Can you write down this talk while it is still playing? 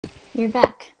You're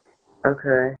back.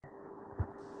 Okay.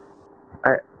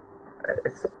 I,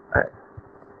 it's,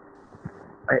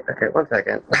 okay, one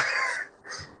second.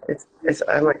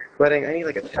 I'm like sweating. I need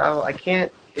like a towel. I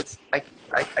can't, I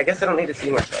guess I don't need to see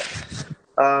myself.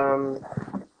 Alright,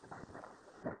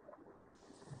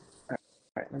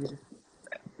 let me just,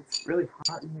 it's really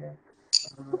hot in here.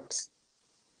 Oops.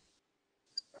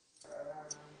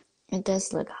 It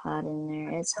does look hot in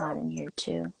there. It's hot in here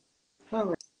too. Oh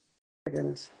my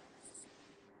goodness.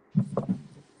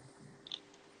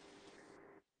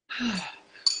 Okay,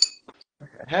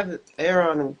 I have the air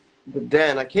on in the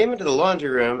den. I came into the laundry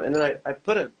room and then I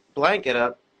put a blanket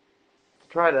up to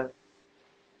try to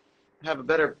have a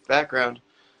better background.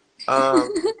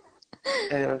 Um,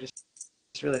 and I'm just,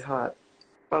 it's really hot.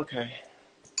 Okay.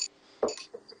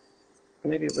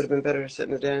 Maybe it would have been better to sit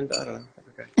in the den, but I don't know.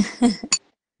 Okay.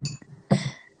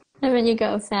 Haven't you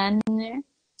got a fan in there?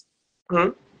 Hmm?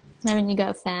 Haven't you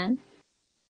got a fan?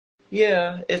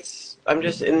 Yeah, I'm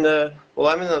just I'm in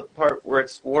the part where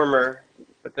it's warmer,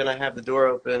 but then I have the door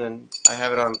open and I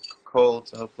have it on cold,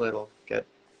 so hopefully it'll get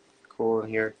cool in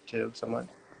here too, somewhat.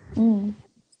 Mm.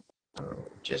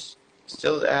 Just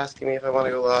still asking me if I want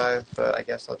to go live, but I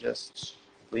guess I'll just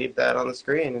leave that on the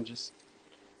screen and just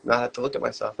not have to look at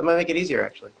myself. That might make it easier,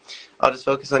 actually. I'll just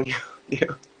focus on you.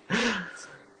 You. Ah,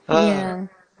 Yeah.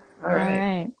 all All right.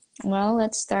 right. Well,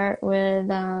 let's start with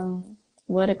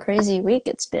what a crazy week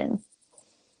it's been.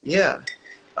 Yeah.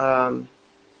 Um,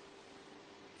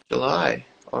 July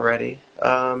already.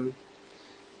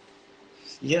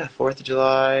 Yeah, 4th of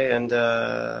July, and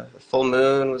the full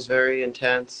moon was very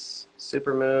intense,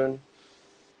 super moon,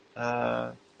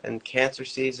 uh, and Cancer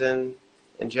season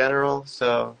in general.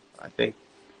 So I think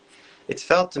it's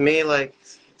felt to me like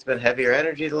it's been heavier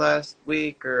energy the last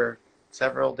week or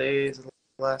several days of the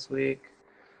last week.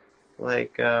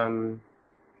 Like,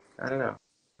 I don't know,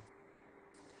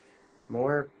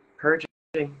 more purging,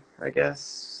 I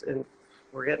guess, and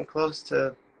we're getting close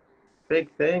to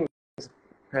big things,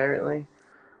 apparently.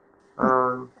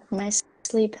 Um, My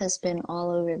sleep has been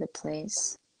all over the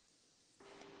place.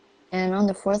 And on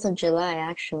the 4th of July,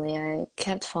 actually, I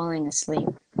kept falling asleep.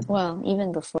 Well,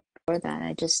 even before that,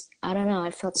 I don't know,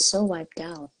 I felt so wiped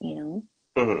out, you know?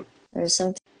 mhm, There was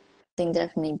something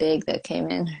definitely big that came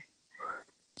in.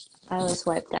 I was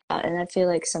wiped out, and I feel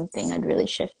like something had really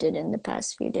shifted in the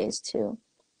past few days too.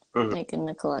 mhm. Like in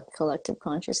the collective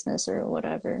consciousness or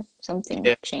whatever. Something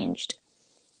Yeah, changed.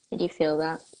 Did you feel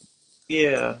that?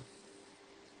 yeah.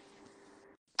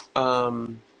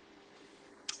 Um,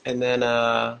 And then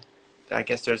I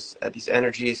guess there's these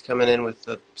energies coming in with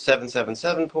the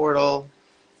 777 portal.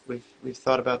 We've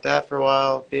thought about that for a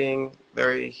while, being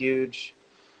very huge.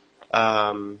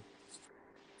 Um,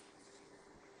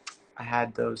 I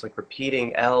had those like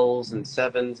repeating L's and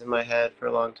sevens in my head for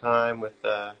a long time with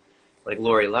like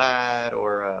Lori Ladd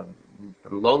or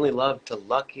From Lonely Love to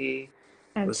Lucky.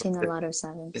 It I've was seen a like lot of this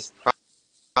sevens.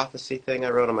 prophecy thing I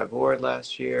wrote on my board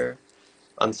last year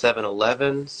on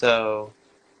 7/11. So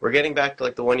we're getting back to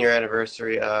like the 1 year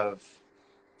anniversary of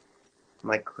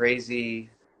my crazy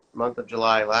month of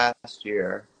July last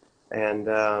year. And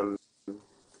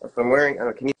if I'm wearing, I don't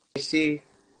know, can you see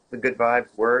the good vibes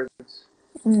words?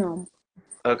 No, you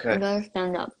Okay. gotta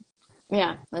stand up.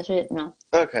 Yeah, that's it. No.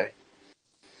 Okay.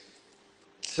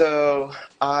 So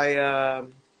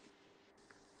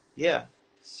yeah.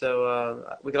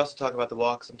 So we could also talk about the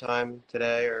walk sometime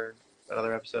today or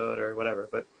another episode or whatever.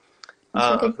 But It's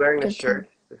a I was wearing this good time. shirt,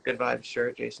 this Good Vibes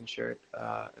shirt, Jason's shirt,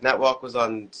 and that walk was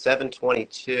on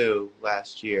 7/22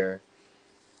 last year,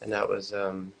 and that was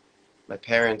my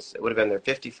parents. It would have been their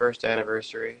 51st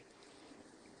anniversary,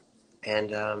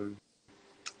 and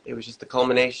it was just the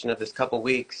culmination of this couple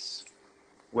weeks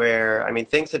where I mean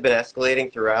things had been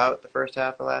escalating throughout the first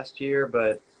half of last year,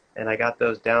 and I got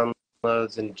those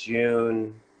downloads in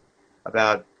June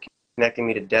about connecting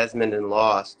me to Desmond and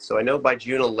Lost. So I know by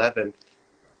June 11th,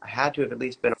 I had to have at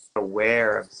least been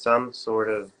aware of some sort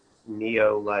of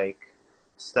Neo-like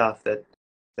stuff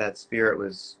that spirit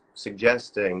was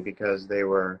suggesting because they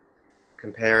were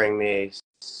comparing me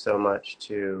so much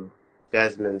to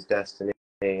Desmond's destiny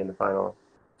in the final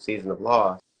season of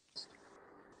Lost.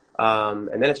 And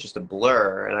then it's just a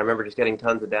blur. And I remember just getting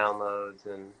tons of downloads,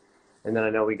 and then I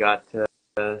know we got to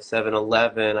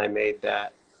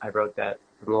 7/11. I wrote that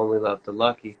From Lonely Love to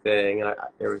Lucky thing, and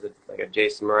there was like a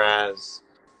Jason Mraz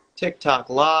TikTok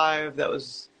live that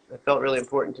felt really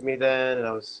important to me then, and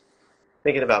I was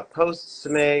thinking about posts to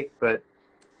make, but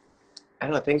I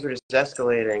don't know, things were just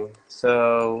escalating.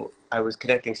 So I was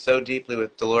connecting so deeply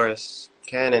with Dolores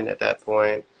Cannon at that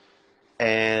point,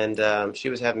 and she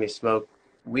was having me smoke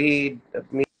weed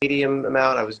medium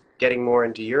amount. I was getting more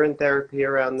into urine therapy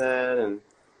around then,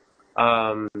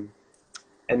 um,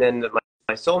 and then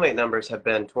my soulmate numbers have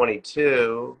been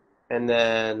 22, and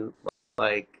then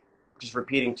like just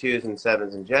repeating twos and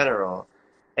sevens in general.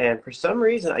 And for some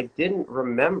reason, I didn't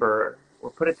remember or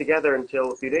put it together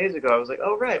until a few days ago. I was like,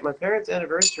 oh, right, my parents'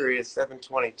 anniversary is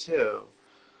 7/22.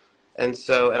 And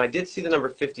so, and I did see the number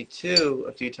 52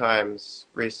 a few times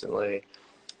recently,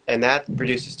 and that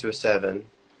reduces to a 7.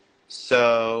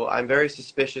 So I'm very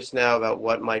suspicious now about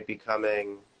what might be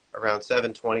coming around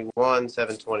 7/21,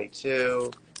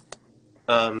 7/22,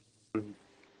 um,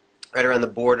 right around the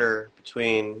border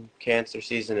between Cancer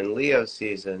season and Leo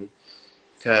season,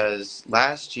 because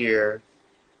last year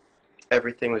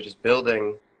everything was just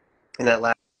building in that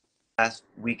last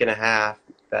week and a half,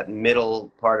 that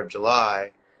middle part of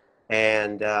July,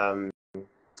 and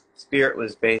Spirit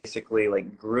was basically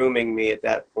like grooming me at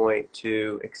that point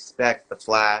to expect the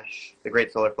flash, the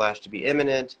great solar flash, to be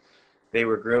imminent. They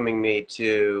were grooming me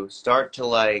to start to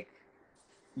like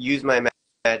use my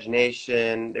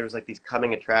imagination. There was like these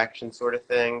coming attraction sort of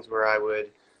things where I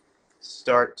would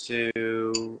start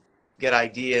to get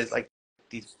ideas like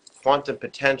these quantum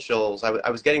potentials. I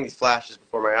was getting these flashes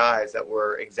before my eyes that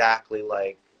were exactly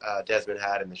like Desmond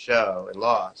had in the show and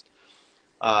Lost.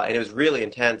 And it was really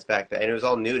intense back then, and it was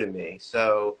all new to me.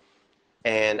 So,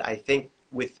 and I think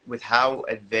with how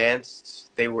advanced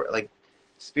they were, like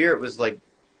Spirit was like,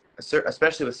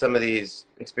 especially with some of these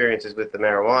experiences with the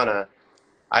marijuana,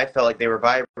 I felt like they were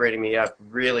vibrating me up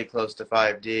really close to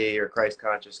 5D or Christ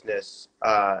consciousness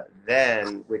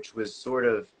then, which was sort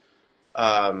of,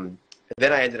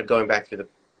 then I ended up going back through the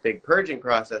big purging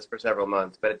process for several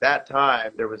months. But at that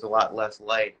time, there was a lot less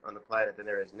light on the planet than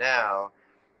there is now.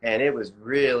 And it was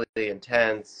really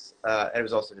intense. And it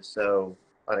was also just so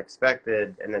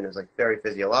unexpected. And then it was like very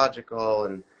physiological.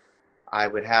 And I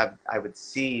would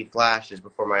see flashes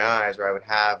before my eyes, or I would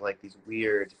have like these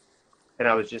weird, and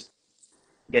I was just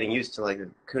getting used to like the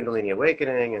Kundalini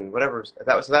awakening and whatever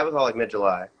that was all like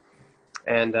mid-July,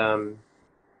 and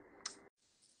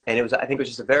it was, I think it was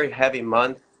just a very heavy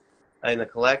month in the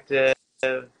collective,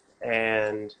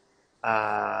 and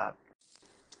uh,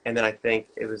 and then I think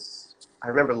it was, I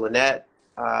remember Lynette,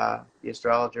 the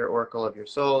astrologer oracle of your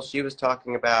soul, she was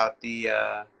talking about the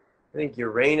I think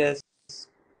Uranus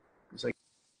was like,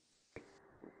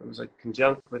 it was like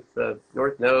conjunct with the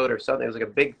North Node or something. It was like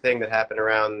a big thing that happened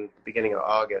around the beginning of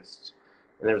August.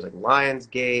 And there was like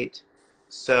Lionsgate.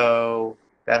 So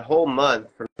that whole month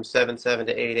from 7/7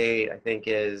 to 8/8, I think,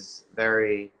 is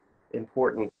very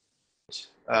important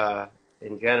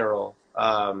in general,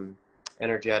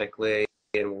 energetically.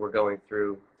 And we're going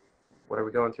through, what are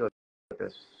we going through? Like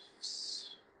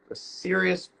a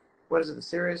serious, what is it, the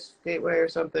Sirius Gateway or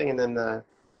something? And then the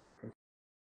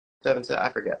 7, I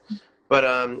forget. But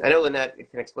I know Lynette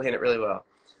can explain it really well.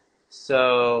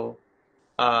 So,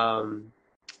 um,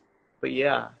 but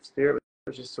yeah, Spirit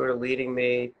was just sort of leading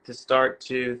me to start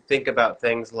to think about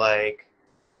things like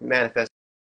manifesting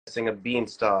a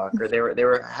beanstalk, or they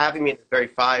were having me in a very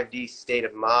 5D state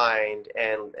of mind.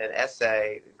 And an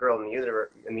essay, Girl in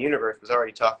the Universe, was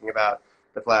already talking about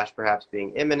the flash perhaps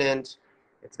being imminent.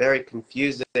 It's very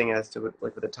confusing as to,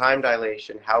 like, with the time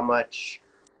dilation, how much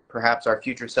perhaps our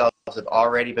future selves have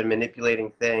already been manipulating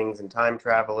things and time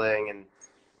traveling, and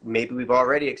maybe we've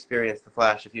already experienced the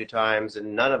flash a few times,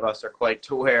 and none of us are quite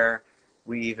to where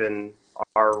we even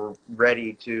are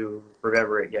ready to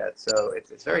remember it yet. So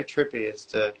it's very trippy as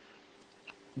to,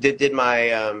 did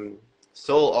my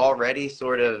soul already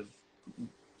sort of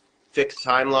fix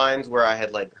timelines where I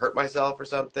had like hurt myself or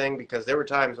something? Because there were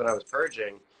times when I was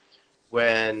purging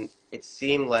when it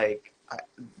seemed like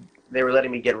they were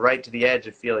letting me get right to the edge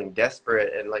of feeling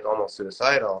desperate and like almost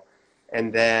suicidal,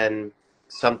 and then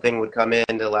something would come in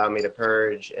to allow me to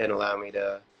purge and allow me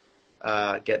to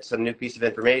get some new piece of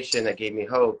information that gave me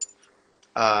hope.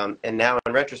 And now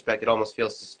in retrospect, it almost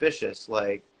feels suspicious.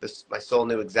 Like this, my soul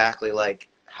knew exactly like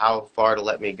how far to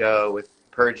let me go with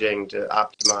purging to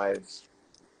optimize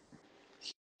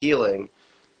healing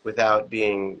without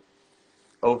being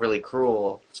overly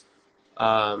cruel.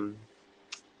 Um,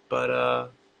 but uh,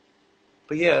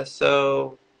 but yeah,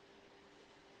 so,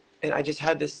 and I just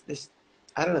had this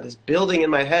I don't know, this building in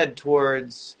my head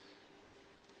towards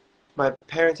my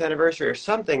parents' anniversary or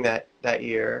something that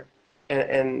year,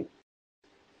 and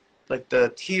like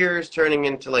the tears turning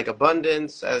into like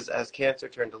abundance as Cancer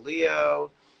turned to Leo,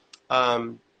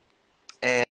 um,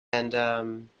 and I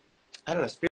don't know,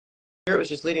 Spirit was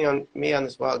just leading on me on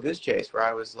this wild goose chase where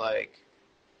I was like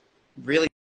really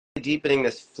deepening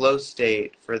this flow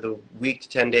state for the week to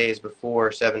 10 days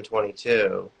before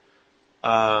 7/22.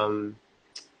 Um,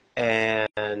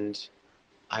 and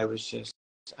I was just,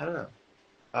 I don't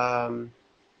know.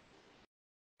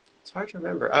 It's hard to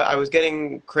remember. I was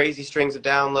getting crazy strings of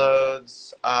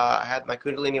downloads. I had my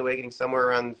Kundalini awakening somewhere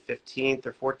around the 15th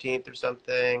or 14th or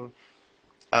something.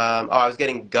 I was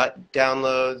getting gut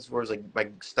downloads where it was like my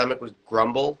stomach was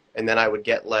grumble, and then I would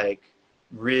get like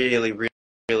really, really,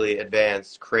 really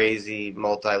advanced, crazy,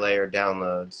 multi-layer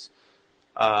downloads.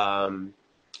 Um,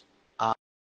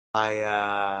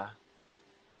 I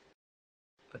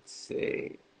let's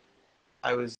see.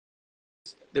 I was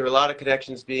There were a lot of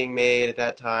connections being made at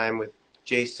that time with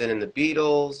Jason and the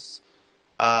Beatles,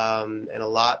 and a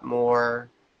lot more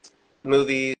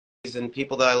movies and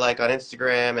people that I like on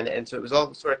Instagram, and so it was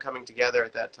all sort of coming together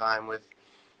at that time with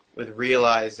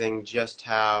realizing just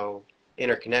how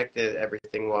interconnected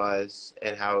everything was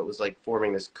and how it was like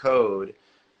forming this code.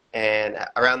 And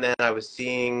around then, I was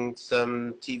seeing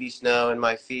some TV snow in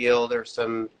my field, or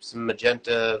some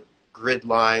magenta grid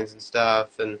lines and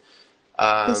stuff. And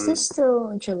Is this um,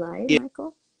 still July, yeah,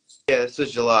 Michael? yeah, this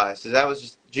was July. So that was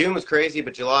just June was crazy,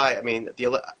 but July, I mean,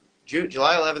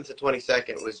 July 11th to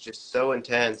 22nd was just so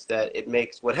intense that it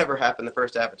makes whatever happened the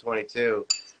first half of 22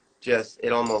 just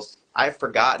it almost I've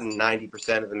forgotten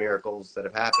 90% of the miracles that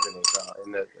have happened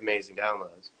in the amazing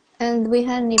downloads. And we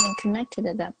hadn't even connected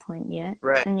at that point yet,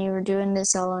 Right. and you were doing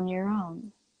this all on your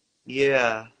own.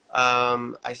 Yeah.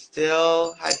 I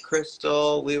still had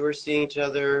Crystal. We were seeing each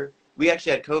other. We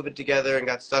actually had COVID together and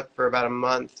got stuck for about a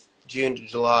month, June to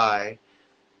July.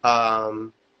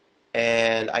 Um,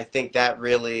 and I think that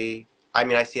really, I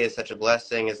mean, I see it as such a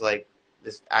blessing, as like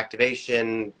this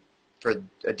activation for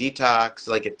a detox,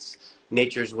 like it's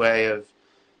nature's way of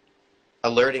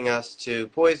alerting us to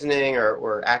poisoning,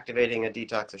 or activating a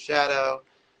detox of shadow.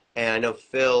 And I know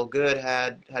Phil Good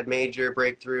had major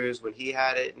breakthroughs when he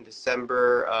had it in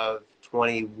December of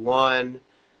 21,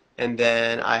 and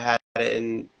then I had it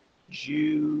in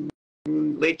June,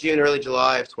 late June, early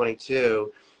July of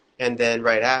 22, and then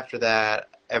right after that,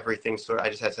 everything I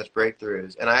just had such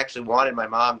breakthroughs, and I actually wanted my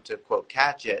mom to quote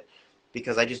catch it,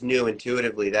 because I just knew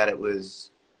intuitively that it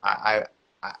was I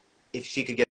if she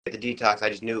could get the detox, I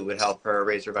just knew it would help her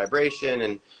raise her vibration,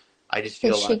 and I just Did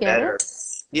feel a she lot get better. it?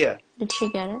 Yeah, Did she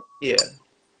get it? yeah.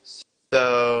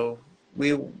 So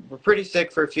we were pretty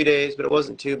sick for a few days, but it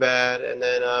wasn't too bad. And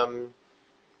then,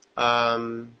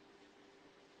 um,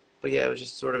 but yeah, it was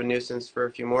just sort of a nuisance for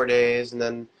a few more days, and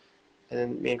then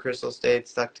me and Crystal stayed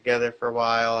stuck together for a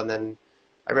while. And then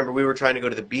I remember we were trying to go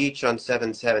to the beach on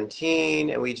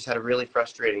 7/17, and we just had a really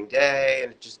frustrating day,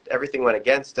 and it just everything went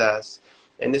against us.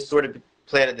 And this sort of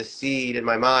planted the seed in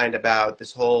my mind about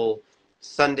this whole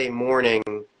Sunday morning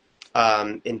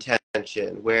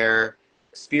intention, where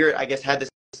Spirit, I guess, had this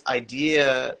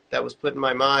idea that was put in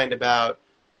my mind about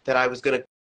that I was going to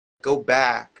go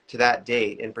back to that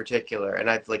date in particular, and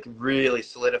I've like really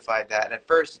solidified that. And at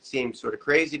first, it seemed sort of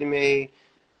crazy to me,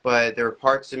 but there were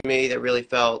parts of me that really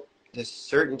felt this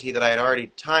certainty that I had already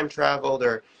time traveled.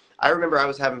 Or I remember I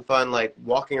was having fun like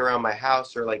walking around my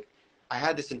house, or like I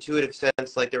had this intuitive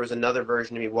sense like there was another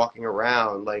version of me walking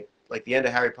around, like the end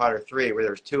of Harry Potter 3, where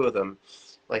there was two of them.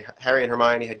 Like Harry and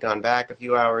Hermione had gone back a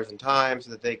few hours in time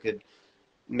so that they could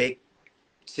make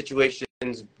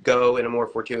situations go in a more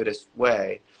fortuitous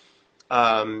way.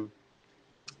 Um,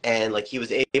 and like he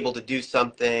was able to do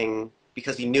something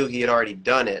because he knew he had already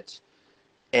done it,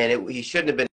 and he shouldn't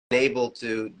have been able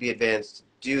to be advanced to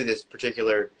do this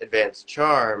particular advanced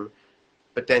charm,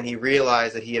 but then he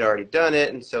realized that he had already done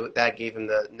it, and so that gave him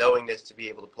the knowingness to be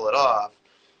able to pull it off.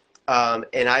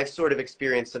 And I've sort of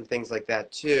experienced some things like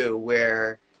that too,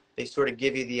 where they sort of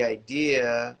give you the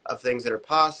idea of things that are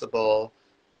possible,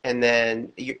 and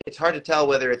then it's hard to tell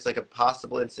whether it's like a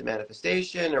possible instant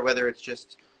manifestation, or whether it's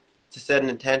just to set an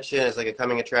intention as like a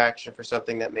coming attraction for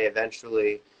something that may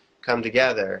eventually come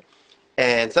together.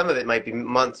 And some of it might be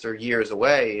months or years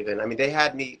away even. I mean, they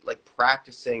had me like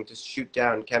practicing to shoot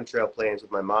down chemtrail planes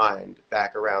with my mind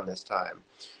back around this time.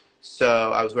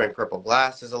 So I was wearing purple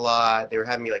glasses a lot. They were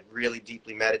having me like really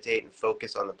deeply meditate and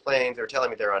focus on the planes. They were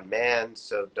telling me they're unmanned,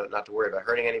 so not to worry about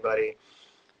hurting anybody.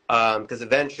 Because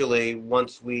eventually,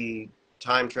 once we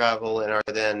time travel and are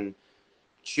then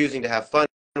choosing to have fun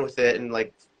with it and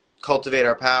like cultivate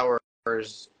our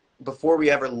powers, before we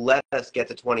ever let us get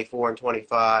to 24 and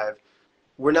 25,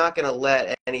 we're not going to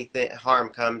let anything harm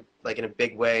come like in a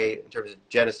big way in terms of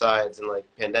genocides and like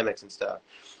pandemics and stuff.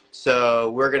 So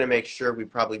we're going to make sure we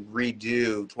probably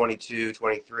redo 22,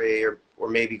 23, or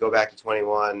maybe go back to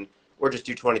 21, or just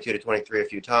do 22 to 23 a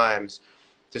few times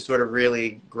to sort of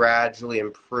really gradually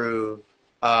improve,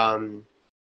 by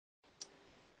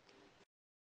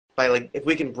like if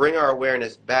we can bring our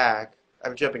awareness back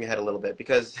I'm jumping ahead a little bit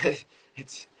because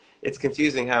it's it's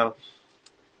confusing how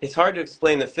it's hard to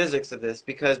explain the physics of this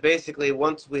because basically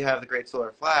once we have the great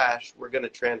solar flash, we're going to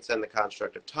transcend the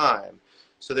construct of time.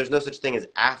 So there's no such thing as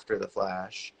after the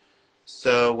flash.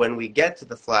 So when we get to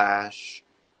the flash,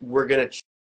 we're going to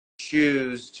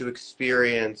choose to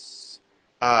experience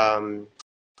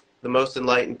the most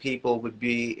enlightened people would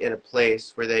be in a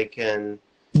place where they can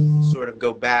sort of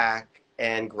go back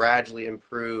and gradually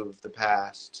improve the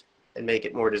past and make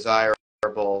it more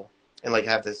desirable and like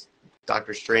have this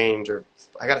Doctor Strange or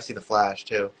I got to see the Flash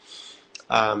too.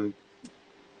 Um,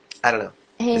 I don't know.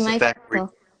 Hey, This effect.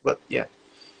 Michael, What? Yeah.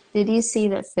 did you see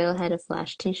that Phil had a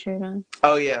Flash t-shirt on?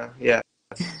 Oh yeah, yeah.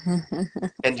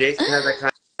 And Jason has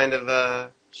that kind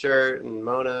of shirt and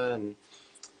Mona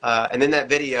and then that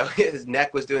video, his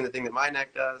neck was doing the thing that my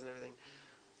neck does and everything.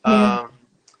 Yeah. Um,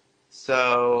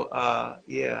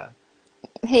 yeah.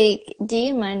 Hey, do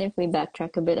you mind if we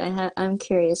backtrack a bit? I'm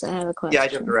curious. I have a Yeah, I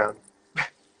jumped question. around.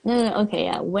 No, no, okay,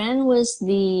 yeah. When was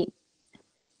the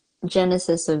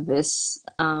genesis of this?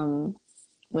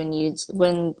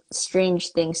 When strange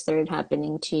things started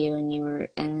happening to you, and you were,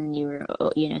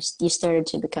 you started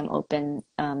to become open,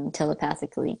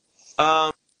 telepathically.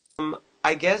 Um,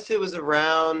 I guess it was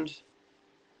around,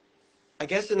 I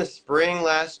guess in the spring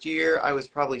last year, I was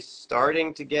probably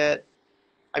starting to get,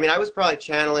 I mean, I was probably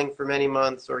channeling for many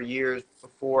months or years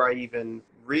before I even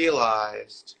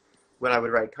realized when I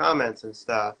would write comments and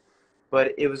stuff.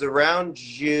 But it was around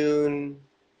June,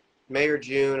 May or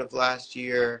June of last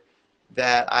year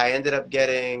that I ended up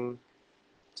getting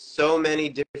so many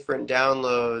different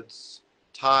downloads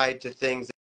tied to things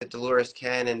that Dolores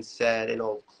Cannon said in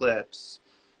old clips.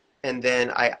 And then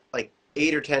I like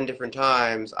 8 or 10 different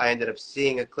times I ended up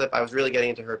seeing a clip. I was really getting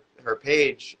into her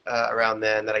page around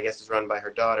then that I guess is run by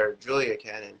her daughter Julia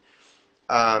Cannon,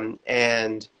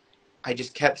 and I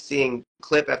just kept seeing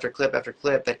clip after clip after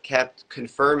clip that kept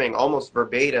confirming almost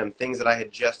verbatim things that I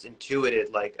had just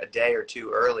intuited like a day or two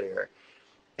earlier.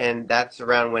 And that's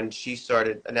around when she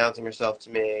started announcing herself to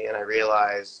me, and I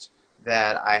realized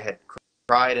that I had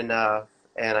cried enough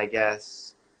and I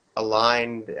guess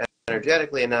aligned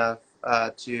energetically enough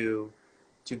to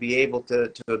be able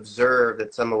to observe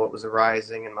that some of what was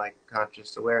arising in my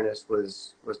conscious awareness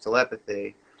was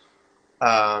telepathy.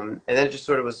 And then it just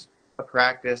sort of was a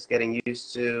practice getting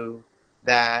used to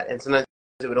that. And sometimes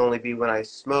it would only be when I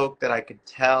smoked that I could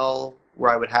tell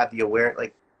where I would have the awareness,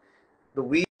 like the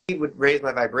weed would raise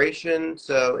my vibration,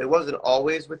 so it wasn't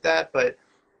always with that, but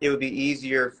it would be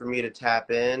easier for me to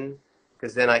tap in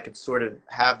because then I could sort of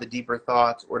have the deeper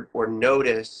thoughts or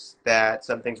notice that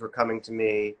some things were coming to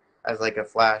me as like a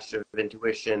flash of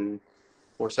intuition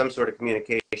or some sort of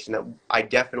communication that I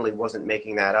definitely wasn't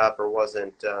making that up or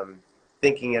wasn't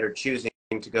thinking it or choosing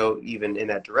to go even in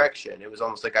that direction. It was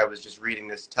almost like I was just reading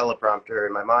this teleprompter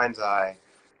in my mind's eye.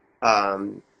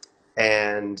 Um,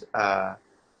 and uh,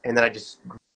 and then I just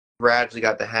gradually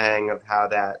got the hang of how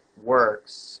that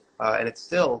works, and it's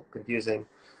still confusing,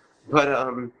 but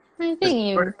I it's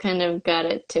think sort you of, kind of got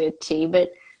it to a T,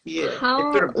 but yeah, it sort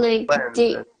how, of like, blends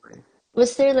eventually.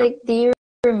 was there, like, do you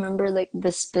remember, like,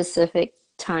 the specific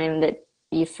time that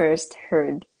you first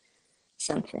heard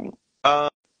something?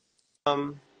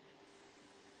 Um,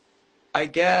 I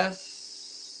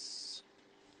guess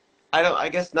I don't. I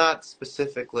guess not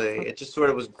specifically. It just sort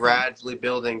of was Okay, gradually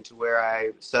building to where I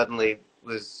suddenly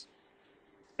was.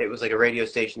 It was like a radio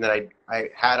station that I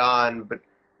had on, but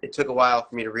it took a while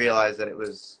for me to realize that it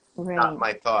was not right.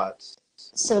 my thoughts.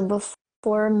 So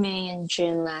before May and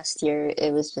June last year,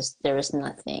 it was just, there was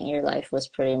nothing. Your life was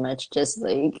pretty much just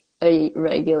like a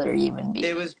regular human It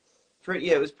being. was pretty.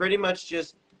 Yeah, it was pretty much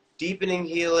just deepening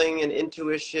healing and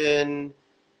intuition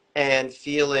and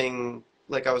feeling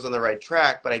like I was on the right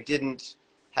track, but I didn't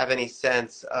have any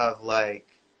sense of like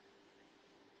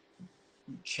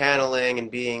channeling and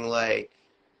being like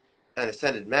an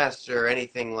ascended master or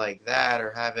anything like that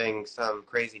or having some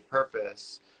crazy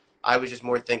purpose. I was just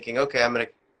more thinking, okay,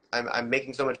 I'm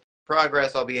making so much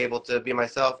progress, I'll be able to be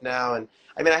myself now. And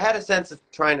I mean, I had a sense of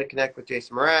trying to connect with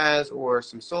Jason Mraz or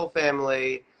some soul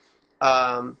family,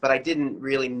 but I didn't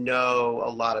really know a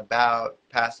lot about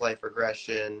past life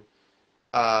regression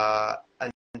uh,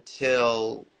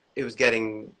 until it was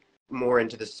getting more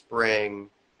into the spring,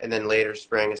 and then later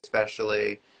spring,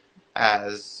 especially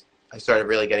as I started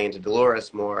really getting into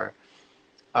Dolores more,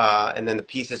 and then the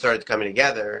pieces started coming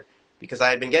together because I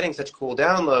had been getting such cool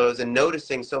downloads and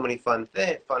noticing so many fun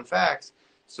facts.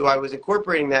 So I was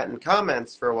incorporating that in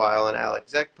comments for a while on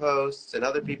Alex Zek posts and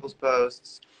other people's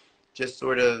posts, just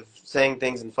sort of saying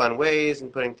things in fun ways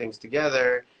and putting things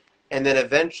together. And then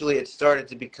eventually it started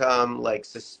to become like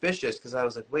suspicious because I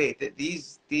was like, wait,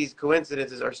 these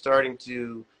coincidences are starting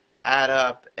to add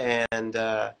up and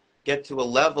get to a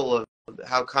level of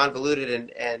how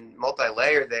convoluted and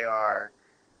multi-layered they are,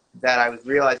 that I was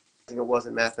realizing it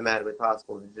wasn't mathematically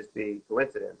possible to just be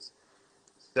coincidence.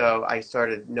 So I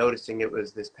started noticing it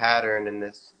was this pattern and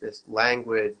this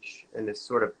language and this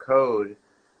sort of code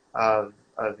of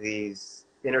these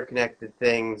interconnected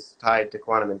things tied to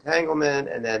quantum entanglement,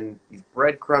 and then these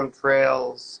breadcrumb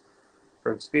trails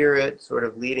from spirit sort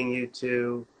of leading you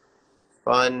to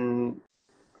fun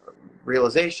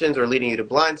realizations or leading you to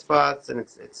blind spots, and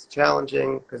it's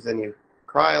challenging because then you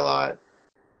cry a lot,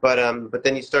 but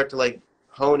then you start to like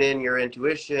hone in your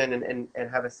intuition and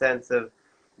have a sense of,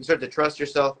 you start to trust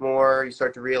yourself more. You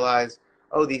start to realize,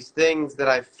 oh, these things that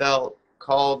I felt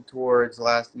called towards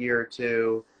last year or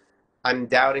two, I'm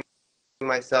doubting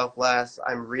myself less.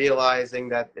 I'm realizing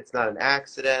that it's not an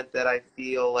accident that I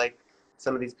feel like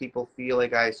some of these people feel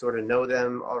like I sort of know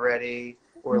them already,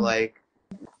 or like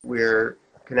we're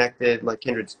connected like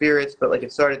kindred spirits. But like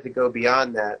it started to go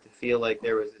beyond that, to feel like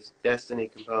there was this destiny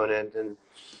component. And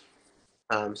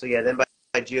so yeah, then by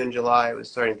June, July, it was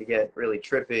starting to get really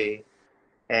trippy,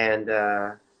 and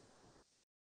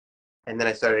and then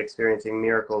I started experiencing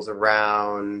miracles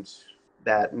around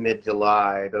that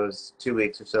mid-July, those 2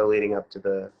 weeks or so leading up to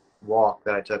the walk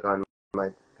that I took on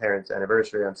my parents'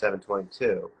 anniversary on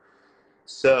 7/22.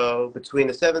 So between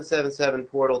the 777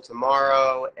 portal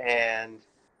tomorrow and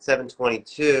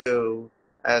 7/22,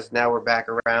 as now we're back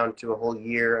around to a whole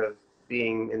year of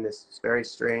being in this very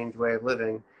strange way of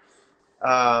living,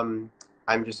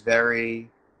 I'm just very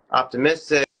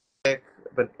optimistic,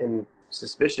 but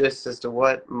suspicious as to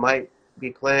what might be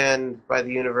planned by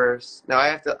the universe. Now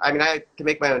I mean, I can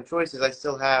make my own choices. I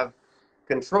still have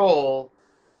control,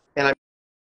 and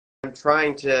I'm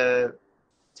trying to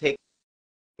take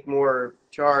more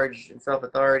charge and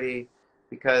self-authority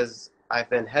because I've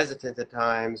been hesitant at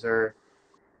times, or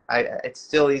it's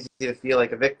still easy to feel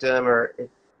like a victim, or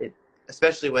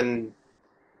especially when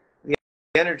the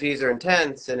energies are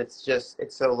intense and it's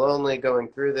so lonely going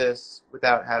through this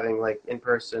without having like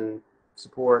in-person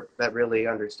support that really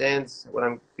understands what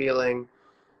I'm feeling.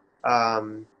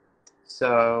 Um,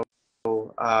 so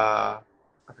I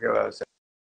forget what I was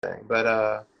saying,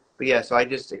 but yeah. So I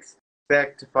just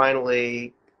expect to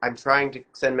finally. I'm trying to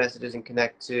send messages and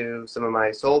connect to some of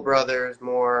my soul brothers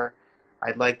more.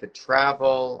 I'd like to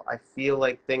travel. I feel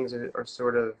like things are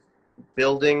sort of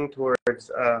building towards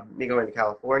me going to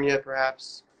California,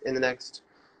 perhaps in the next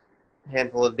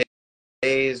handful of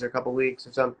days or a couple weeks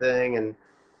or something, and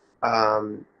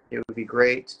it would be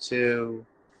great to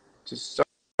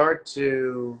start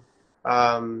to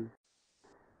um,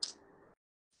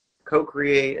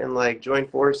 co-create and like join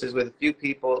forces with a few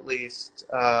people at least,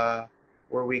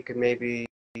 where we could maybe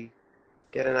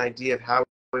get an idea of how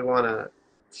we want to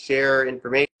share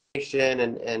information,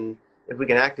 and if we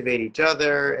can activate each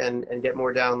other and get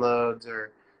more downloads,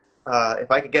 or if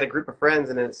I could get a group of friends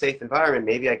in a safe environment,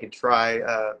 maybe I could try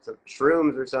some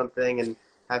shrooms or something and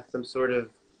have some sort of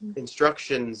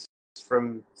instructions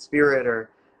from spirit. Or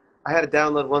I had a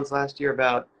download once last year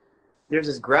about, there's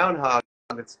this groundhog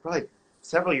that's probably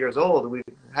several years old we've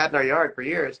had in our yard for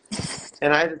years,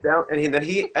 and I had it down, and then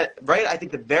he right, I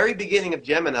think the very beginning of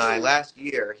Gemini last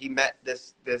year, he met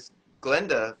this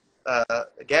Glenda,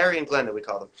 Gary and Glenda, we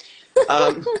call them.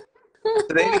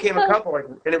 So they became a couple, like,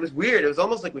 and it was weird. It was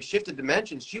almost like we shifted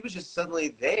dimensions. She was just suddenly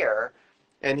there,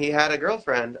 and he had a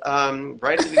girlfriend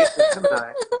right at the beginning of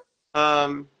Gemini,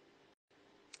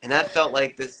 and that felt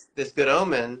like this good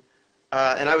omen.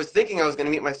 And I was thinking I was going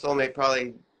to meet my soulmate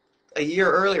probably a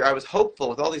year earlier. I was hopeful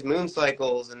with all these moon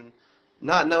cycles and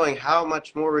not knowing how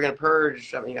much more we're going to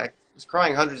purge. I mean, I was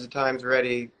crying hundreds of times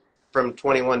already from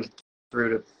 21 through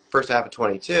to first half of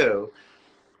 22,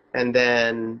 and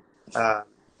then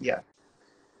yeah,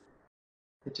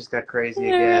 it just got I crazy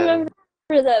remember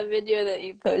again. that video that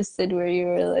you posted where you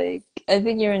were like, I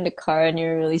think you're in the car and you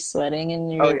were really sweating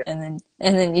and Oh you yeah,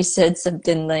 and then you said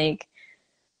something like,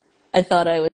 I thought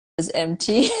I was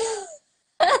empty.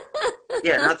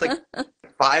 yeah. Now it's like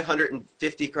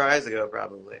 550 cries ago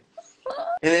probably,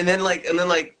 and then like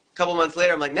a couple months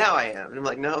later, I'm like, now I am, and I'm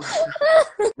like, no,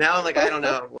 now I'm like, I don't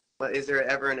know. What, is there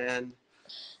ever an end?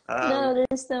 No, Um,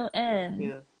 there's no end.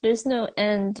 yeah, There's no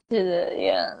end to the,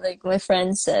 yeah, like my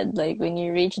friend said, like when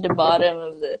you reach the bottom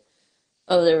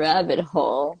of the rabbit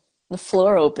hole, the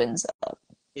floor opens up.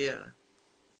 yeah.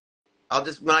 I'll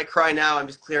just, when I cry now, I'm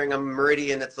just clearing a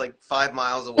meridian that's like 5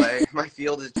 miles away. My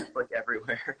field is just like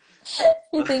everywhere.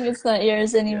 You think it's not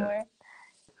yours Yeah. anymore?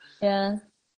 Yeah,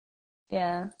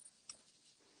 yeah.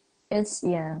 It's,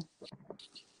 yeah,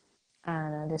 I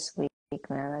don't know, this week,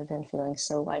 man, I've been feeling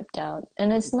so wiped out.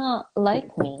 And it's not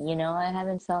like me, you know, I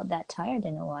haven't felt that tired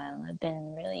in a while.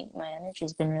 My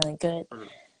energy's been really good. Mm.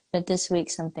 But this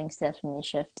week, something's definitely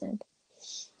shifted.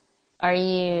 Are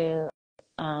you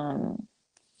um,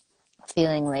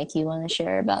 feeling like you want to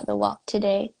share about the walk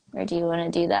today? Or do you want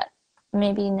to do that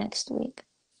maybe next week?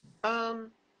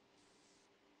 Um,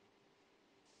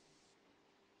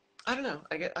 I don't know.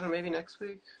 I don't know, maybe next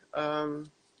week. Doesn't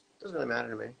really matter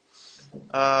to me.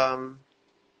 Um,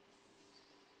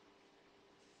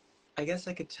 I guess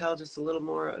I could tell just a little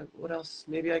more. What else?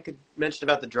 Maybe I could mention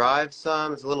about the drive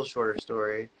some. It's a little shorter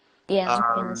story. Yeah,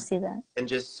 yeah, Um, let's do that. and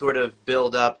just sort of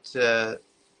build up to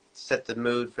set the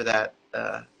mood for that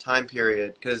time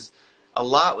period because a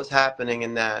lot was happening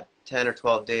in that 10 or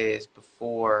 12 days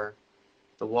before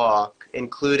the walk,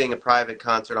 including a private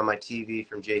concert on my TV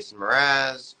from Jason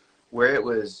Mraz, where it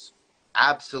was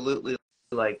absolutely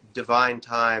like divine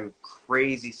time,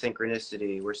 crazy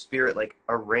synchronicity, where Spirit like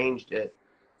arranged it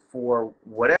for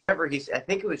whatever he's. I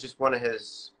think it was just one of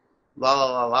his La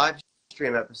La La live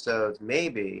stream episodes,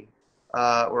 maybe,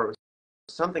 or it was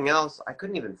something else. I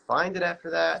couldn't even find it after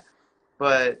that,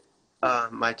 but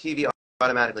my TV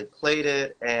automatically played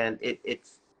it, and it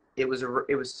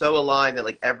was so aligned that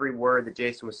like every word that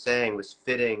Jason was saying was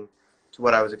fitting to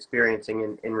what I was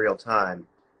experiencing in real time.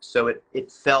 So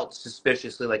it felt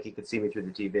suspiciously like he could see me through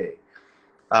the TV.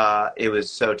 It was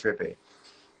so trippy.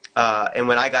 And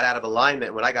when I got out of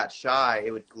alignment, when I got shy,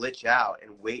 it would glitch out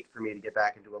and wait for me to get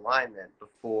back into alignment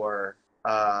before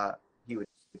he would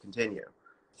continue. My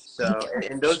So,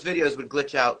 and gosh. those videos would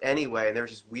glitch out anyway, and there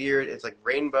was just weird, it's like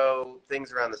rainbow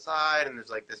things around the side, and there's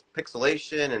like this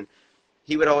pixelation, and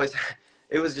he would always,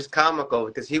 it was just comical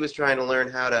because he was trying to learn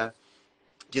how to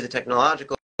do the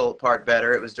technological part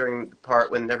better. It was during the part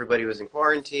when everybody was in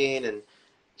quarantine, and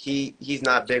he's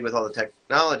not big with all the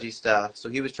technology stuff, so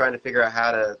he was trying to figure out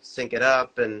how to sync it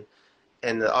up, and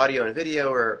the audio and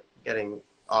video were getting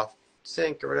off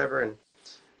sync or whatever, and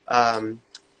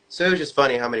so it was just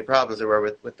funny how many problems there were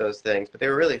with those things, but they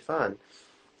were really fun.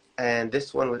 And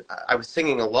this one was I was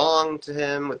singing along to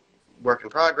him with Work in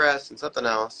Progress and something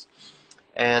else,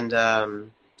 and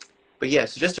but yeah,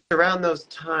 so just around those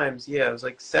times, yeah, it was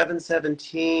like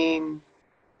 7/17.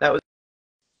 That was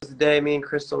the day me and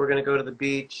Crystal were going to go to the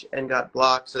beach and got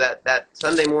blocked. So that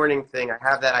Sunday morning thing, I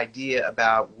have that idea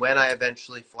about when I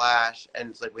eventually flash, and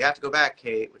it's like we have to go back,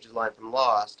 Kate, which is a line from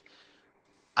Lost.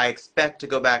 I expect to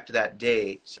go back to that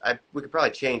date. We could probably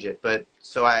change it, but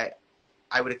so I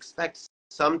would expect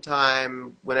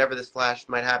sometime whenever this flash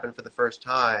might happen for the first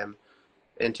time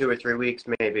in 2 or 3 weeks,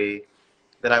 maybe,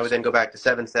 that I would then go back to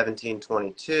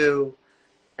 7/17/22,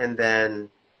 and then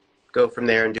go from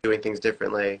there and doing things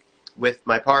differently with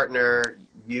my partner,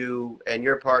 you and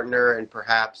your partner, and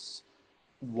perhaps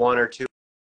one or two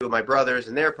of my brothers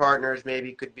and their partners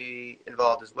maybe could be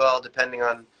involved as well, depending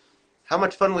on how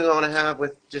much fun we want to have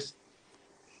with just,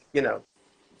 you know,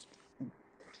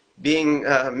 being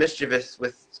mischievous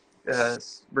with uh,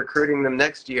 recruiting them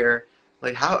next year.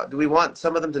 Like, how do we want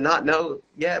some of them to not know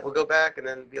yet? We'll go back and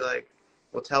then be like,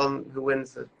 we'll tell them who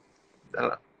wins the, I don't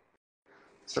know,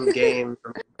 some game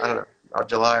from, I don't know,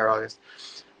 July or August.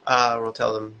 We'll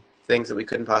tell them things that we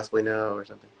couldn't possibly know or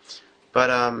something. But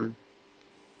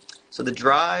so the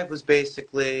drive was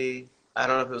basically, I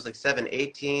don't know if it was like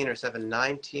 7/18 or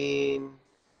 7/19,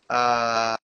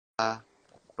 uh,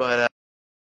 but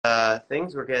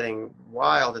things were getting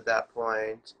wild at that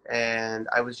point, and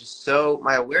I was just so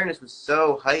my awareness was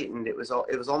so heightened. It was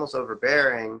almost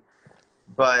overbearing.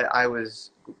 But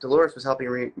Dolores was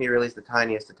helping me release the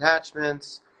tiniest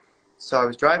attachments. So I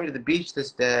was driving to the beach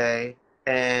this day,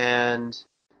 and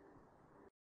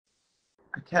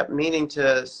I kept meaning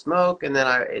to smoke, and then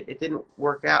it didn't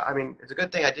work out. I mean, it's a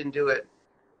good thing I didn't do it.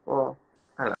 Well,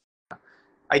 I don't know.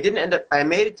 I didn't end up. I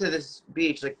made it to this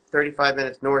beach like 35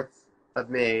 minutes north of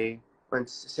me on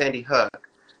Sandy Hook,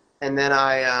 and then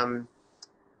I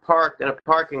parked in a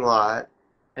parking lot,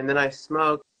 and then I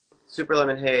smoked Super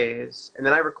Lemon Haze, and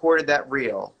then I recorded that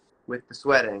reel with the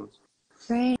sweating.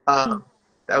 Great. Um,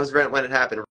 that was when it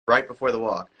happened, right before the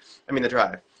walk. I mean the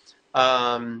drive.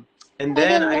 Um, and I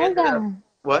then didn't I know ended up that.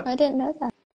 what? I didn't know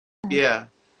that. Yeah.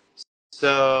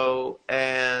 So,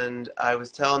 and I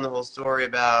was telling the whole story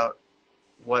about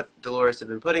what Dolores had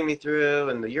been putting me through,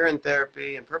 and the urine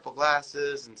therapy, and purple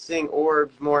glasses, and seeing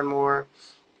orbs more and more.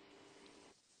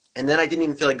 And then I didn't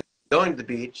even feel like going to the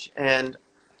beach. And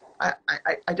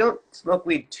I don't smoke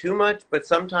weed too much, but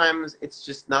sometimes it's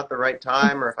just not the right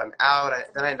time, or if I'm out,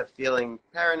 then I end up feeling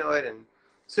paranoid. And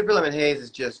Super Lemon Haze is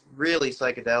just really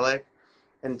psychedelic,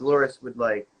 and Dolores would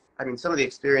like I mean, some of the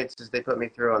experiences they put me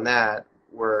through on that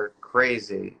were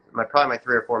crazy. Probably my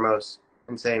three or four most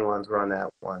insane ones were on that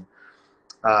one,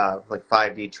 like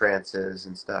 5D trances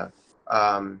and stuff.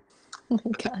 Oh my But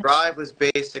the gosh. drive was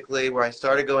basically where I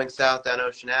started going south down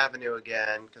Ocean Avenue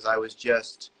again because I was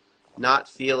just not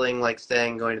feeling like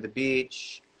going to the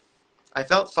beach. I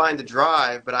felt fine to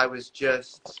drive, but I was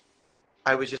just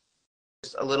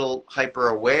a little hyper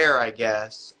aware, I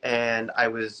guess, and I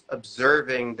was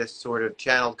observing this sort of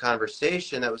channeled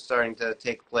conversation that was starting to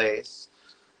take place,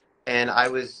 and I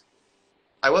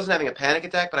wasn't having a panic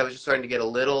attack, but I was just starting to get a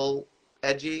little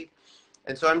edgy,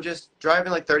 and so I'm just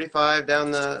driving like 35 down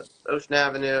the Ocean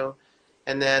Avenue,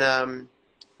 and then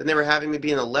they were having me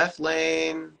be in the left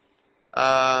lane.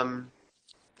 I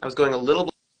was going a little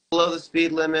below the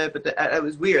speed limit, but it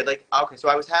was weird. Like, okay, so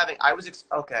I was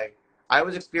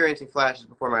experiencing flashes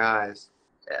before my eyes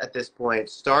at this point,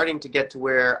 starting to get to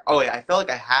where, oh yeah, I felt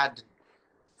like I had to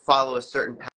follow a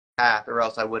certain path or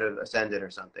else I would have ascended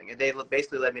or something. And they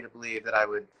basically led me to believe that I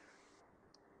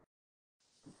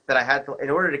had to, in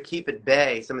order to keep at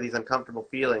bay some of these uncomfortable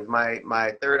feelings,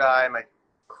 my third eye, my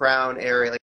crown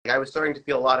area, like I was starting to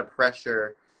feel a lot of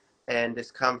pressure and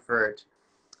discomfort,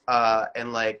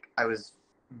 and like I was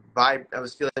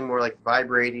feeling more like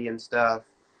vibraty and stuff.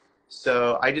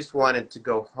 So I just wanted to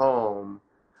go home.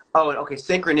 Oh, and okay,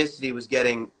 synchronicity was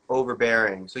getting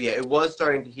overbearing. So yeah, it was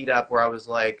starting to heat up where I was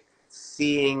like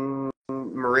seeing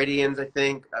meridians, I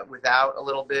think, without a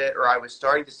little bit, or I was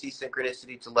starting to see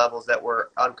synchronicity to levels that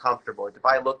were uncomfortable. Like if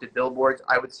I looked at billboards,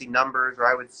 I would see numbers, or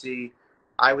I would see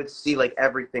like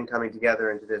everything coming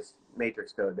together into this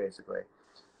matrix code, basically.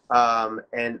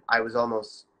 And I was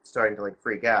almost starting to like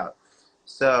freak out.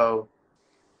 So,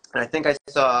 and I think I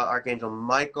saw Archangel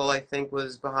Michael, I think,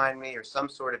 was behind me, or some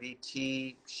sort of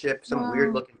ET ship, some weird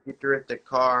Wow. looking futuristic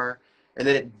car, and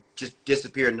then it just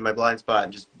disappeared into my blind spot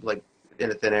and just like in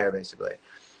the thin air, basically.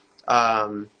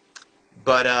 Um,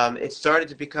 but it started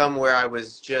to become where I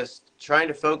was just trying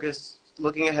to focus,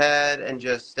 looking ahead, and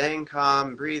just staying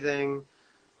calm, breathing,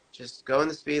 just going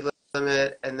the speed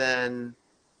limit, and then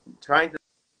trying to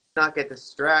not get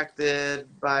distracted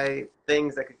by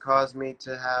things that could cause me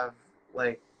to have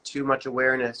like too much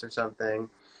awareness or something.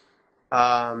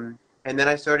 And then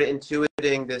I started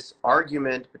intuiting this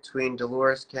argument between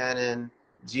Dolores Cannon,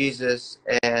 Jesus,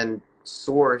 and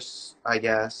Source, I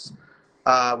guess,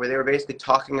 where they were basically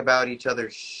talking about each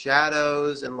other's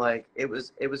shadows, and like it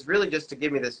was really just to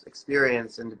give me this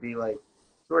experience and to be like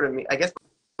sort of me. I guess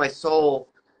my soul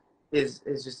is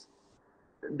just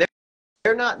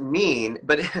they're not mean,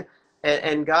 but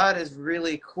and God is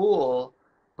really cool,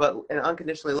 but and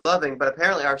unconditionally loving. But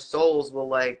apparently, our souls will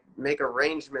like make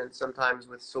arrangements sometimes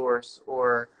with Source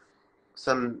or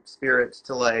some spirits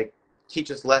to like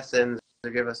teach us lessons or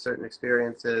give us certain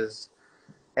experiences.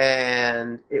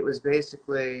 And it was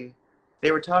basically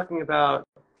they were talking about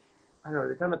I don't know,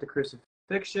 they're talking about the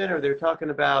crucifixion or they were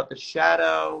talking about the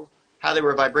shadow, how they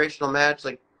were a vibrational match,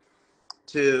 like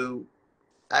to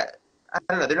I, I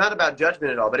don't know. They're not about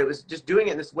judgment at all, but it was just doing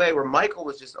it in this way where Michael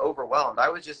was just overwhelmed. I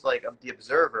was just like the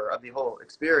observer of the whole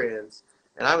experience,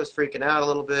 and I was freaking out a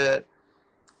little bit.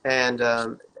 And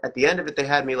at the end of it, they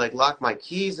had me like lock my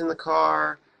keys in the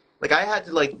car. Like I had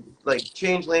to like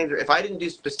change lanes, or if I didn't do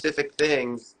specific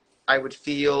things, I would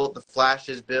feel the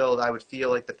flashes build. I would feel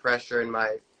like the pressure in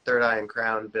my third eye and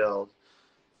crown build,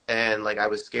 and like I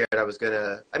was scared I was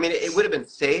gonna. I mean, it would have been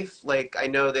safe. Like I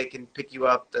know they can pick you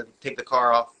up and take the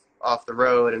car off the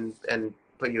road and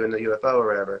put you in the UFO or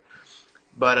whatever.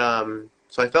 But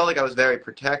so I felt like I was very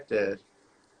protected,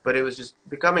 but it was just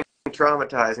becoming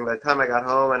traumatizing by the time I got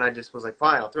home, and I just was like,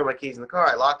 fine, I'll throw my keys in the car.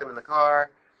 I locked them in the car,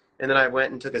 and then I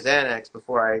went and took a Xanax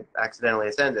before I accidentally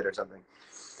ascended or something.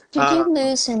 Did you Uh,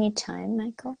 lose any time,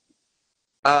 Michael?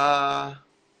 uh,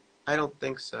 I don't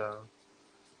think so.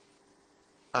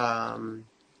 Um,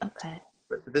 Okay.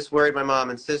 But this worried my mom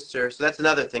and sister. So that's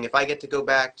another thing. If I get to go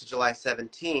back to July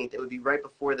 17th, it would be right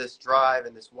before this drive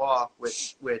and this walk,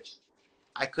 which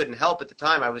I couldn't help at the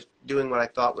time. I was doing what I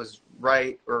thought was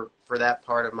right or for that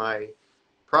part of my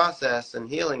process and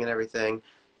healing and everything.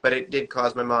 But it did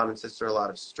cause my mom and sister a lot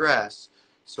of stress.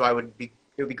 So it would be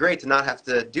great to not have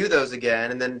to do those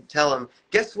again and then tell them,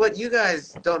 guess what? You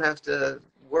guys don't have to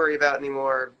worry about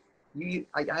anymore.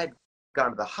 I had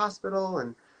gone to the hospital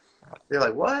and they're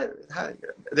like, what? How?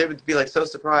 They would be like so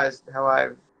surprised how I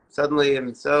suddenly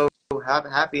am so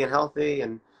happy and healthy.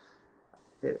 And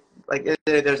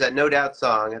there's that No Doubt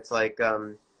song. It's like,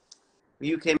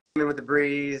 you came in with the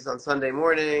breeze on Sunday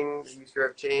morning. You sure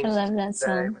have I changed love that today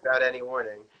song. without any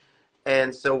warning.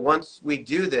 And so once we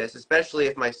do this, especially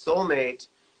if my soulmate,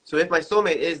 so if my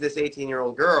soulmate is this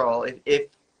 18-year-old girl, if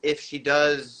if she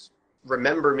does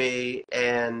remember me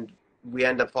and we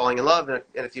end up falling in love in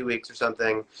a few weeks or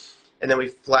something, and then we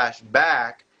flash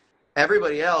back,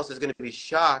 everybody else is going to be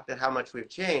shocked at how much we've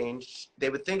changed. They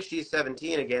would think she's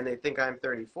 17 again. They think I'm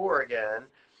 34 again.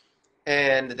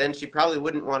 And then she probably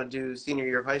wouldn't want to do senior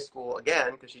year of high school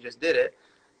again because she just did it.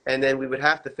 And then we would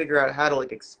have to figure out how to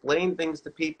like explain things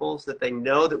to people so that they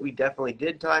know that we definitely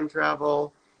did time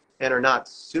travel and are not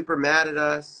super mad at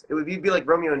us. It would be like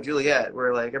Romeo and Juliet,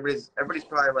 where like everybody's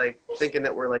probably like thinking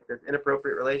that we're like this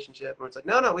inappropriate relationship, and it's like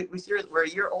no, we seriously, we're a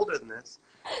year older than this.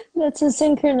 That's a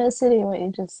synchronicity, what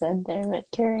you just said there, but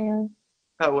carry on.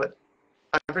 Oh, what?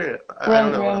 I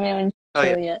don't know what. Romeo and Oh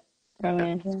yeah. Juliet. Romeo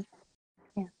and Juliet.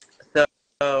 Yeah.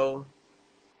 So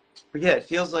yeah, it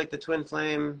feels like the twin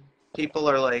flame people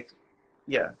are like,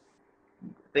 yeah,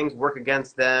 things work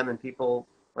against them, and people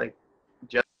like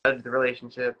judge the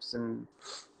relationships, and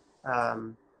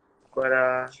um,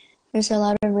 but There's a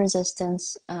lot of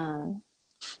resistance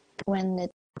when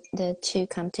the two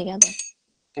come together.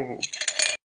 mhm,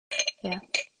 Yeah.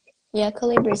 Yeah,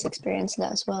 Calibri's experienced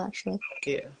that as well, actually.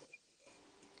 yeah.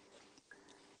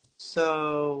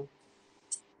 So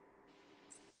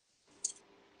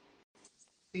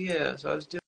yeah, so I was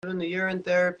doing the urine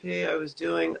therapy. I was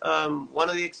doing one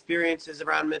of the experiences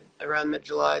around mid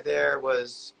July. There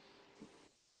was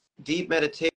deep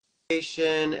meditation,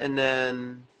 and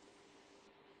then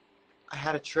I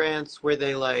had a trance where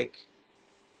they like,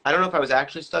 I don't know if I was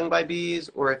actually stung by bees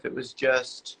or if it was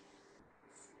just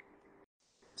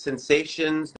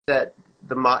sensations that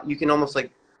you can almost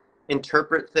like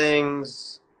interpret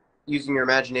things using your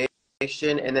imagination,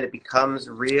 and then it becomes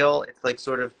real. It's like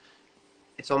sort of,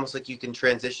 it's almost like you can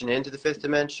transition into the fifth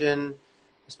dimension,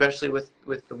 especially with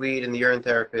the weed and the urine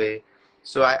therapy.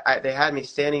 So they had me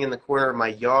standing in the corner of my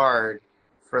yard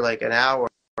for like an hour,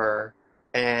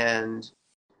 and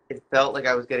it felt like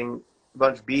I was getting a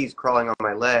bunch of bees crawling on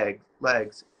my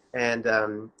legs, and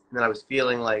then I was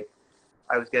feeling like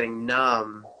I was getting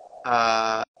numb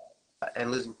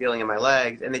and losing feeling in my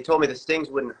legs. And they told me the stings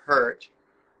wouldn't hurt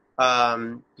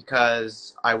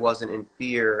because I wasn't in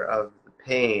fear of the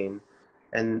pain,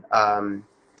 and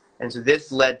so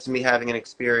this led to me having an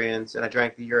experience, and I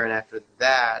drank the urine after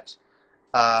that.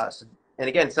 So, and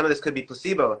again, some of this could be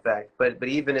placebo effect, but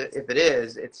even if it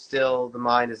is, it's still, the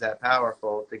mind is that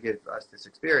powerful to give us this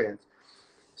experience.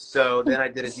 So then I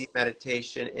did a deep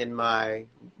meditation in my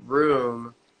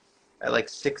room at like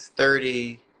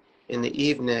 6:30 in the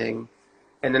evening,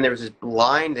 and then there was this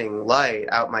blinding light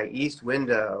out my east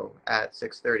window at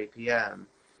 6:30 p.m.,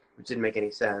 which didn't make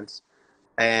any sense.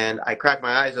 And I cracked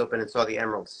my eyes open and saw the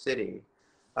Emerald City.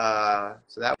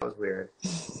 So that was weird.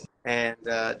 And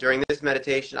during this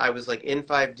meditation, I was like in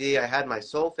 5D. I had my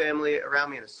soul family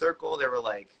around me in a circle. There were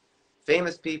like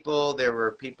famous people. There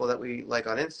were people that we like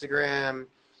on Instagram.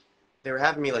 They were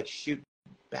having me like shoot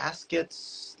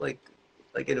baskets, like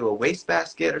into a waste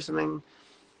basket or something.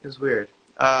 It was weird.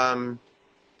 But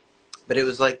it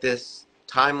was like this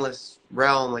timeless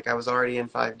realm. Like I was already in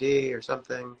 5D or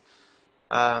something.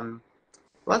 Um,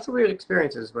 Lots of weird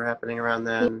experiences were happening around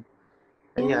then.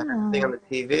 And yeah, everything Yeah. on the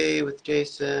TV with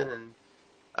Jason,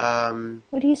 and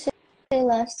What do you say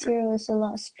last year was a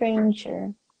lot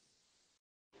stranger?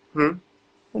 hmm?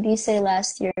 What do you say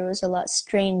last year was a lot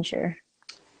stranger?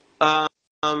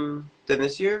 Then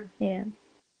this year? Yeah.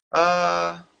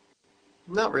 Uh,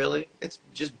 Not really. It's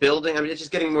just building. I mean, it's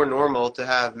just getting more normal to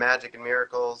have magic and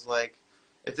miracles. Like,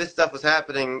 if this stuff was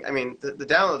happening, I mean, the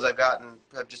downloads I've gotten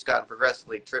have just gotten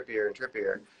progressively trippier and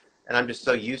trippier, and I'm just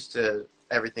so used to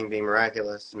everything being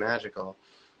miraculous and magical.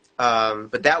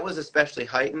 But that was especially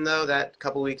heightened though, that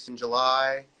couple weeks in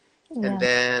July, and Yeah.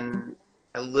 then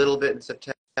a little bit in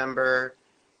September,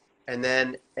 and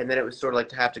then it was sort of like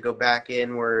to have to go back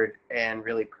inward and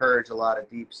really purge a lot of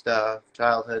deep stuff,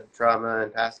 childhood trauma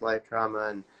and past life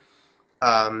trauma,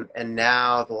 and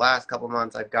now the last couple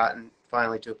months I've gotten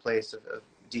finally to a place of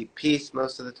deep peace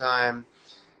most of the time.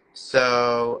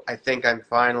 So I think I'm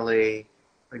finally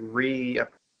like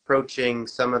reapproaching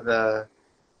some of the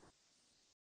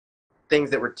things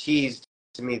that were teased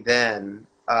to me then.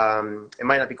 It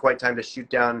might not be quite time to shoot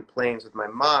down planes with my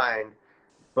mind,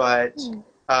 but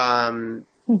um,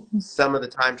 some of the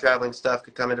time traveling stuff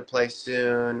could come into play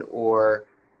soon, or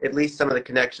at least some of the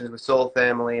connections with Soul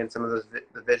Family and some of those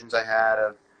the visions I had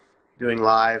of doing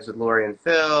lives with Lori and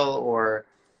Phil, or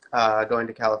going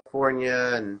to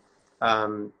California and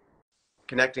um,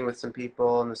 connecting with some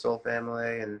people in the Soul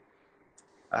Family, and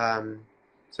um,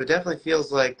 so it definitely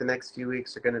feels like the next few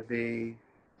weeks are going to be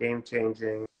game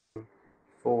changing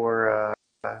for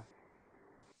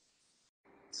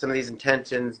some of these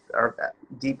intentions are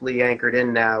deeply anchored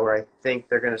in now, where I think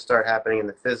they're going to start happening in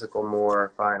the physical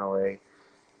more finally,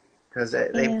 because they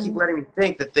keep Yeah, letting me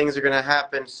think that things are going to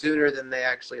happen sooner than they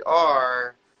actually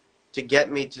are to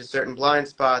get me to certain blind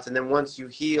spots. And then once you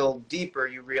heal deeper,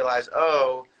 you realize,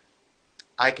 oh,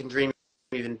 I can dream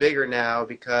even bigger now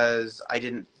because I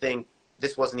didn't think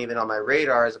this wasn't even on my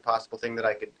radar as a possible thing that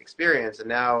I could experience. And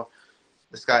now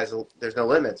there's no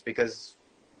limits because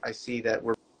I see that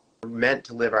we're meant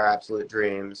to live our absolute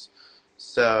dreams.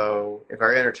 So if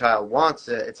our inner child wants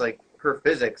it, it's like per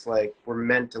physics, like we're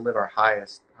meant to live our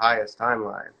highest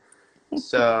timeline.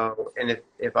 So, and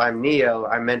if I'm Neo,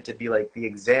 I'm meant to be like the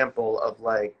example of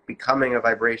like becoming a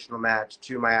vibrational match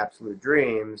to my absolute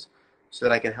dreams so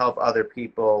that I can help other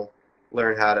people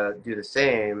learn how to do the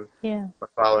same yeah, by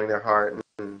following their heart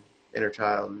and inner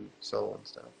child and soul and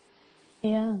stuff.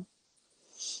 yeah.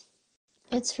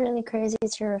 It's really crazy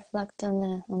to reflect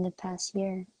on the past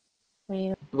year.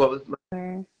 We What was,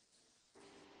 were.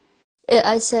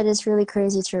 I said it's really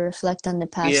crazy to reflect on the yeah,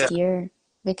 past year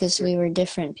because we were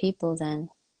different people then.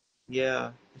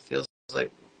 yeah, it feels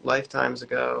like lifetimes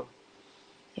ago.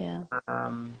 Yeah.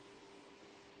 Um,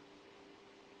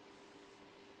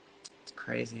 it's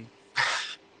crazy.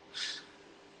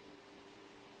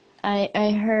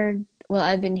 I heard, well,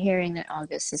 I've been hearing that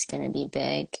August is going to be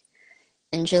big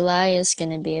and July is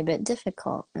going to be a bit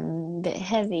difficult and a bit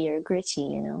heavy or gritty,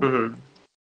 you know.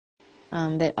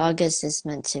 Hmm. But August is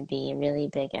meant to be really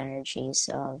big energies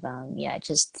of, yeah,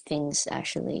 just things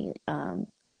actually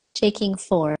taking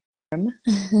form.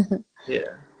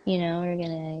 Yeah. You know, we're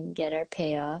gonna get our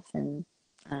payoff, and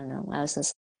I don't know. I was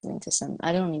listening to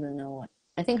I don't even know what.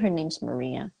 I think her name's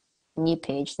Maria. A new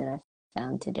page that I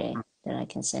found today that I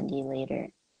can send you later.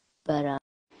 But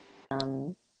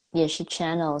yeah, she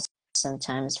channels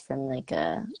sometimes from like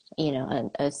a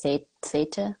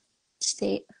theta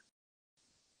state.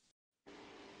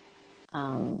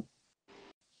 Um,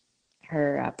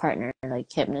 her partner like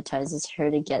hypnotizes her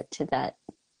to get to that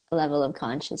level of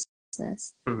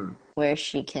consciousness Hmm. where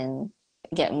she can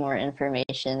get more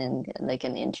information in like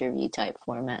an interview type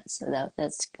format. So that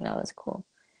was cool.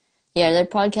 Yeah, their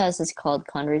podcast is called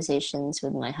Conversations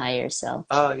with My Higher Self.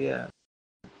 Oh, yeah.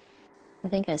 I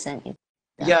think I sent you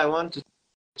Yeah, that. I wanted to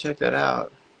check that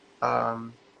out.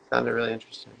 Sounded really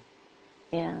interesting.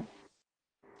 Yeah.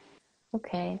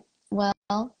 Okay. Well,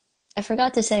 I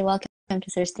forgot to say welcome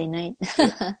to Thursday night.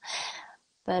 Yeah.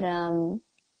 But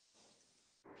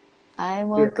I Yeah,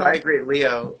 woke so I up. agree,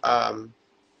 Leo.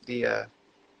 The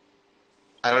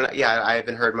I don't know. Yeah, I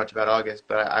haven't heard much about August,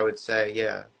 but I would say,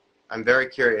 yeah, I'm very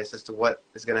curious as to what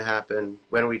is going to happen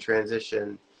when we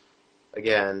transition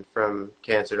again from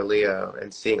Cancer to Leo,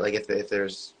 and seeing like if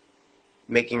there's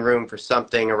making room for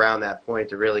something around that point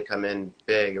to really come in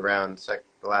big around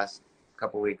the last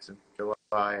couple weeks of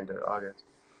July into August.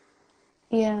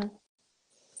 Yeah,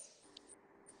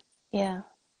 yeah.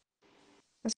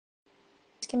 I was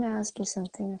gonna ask you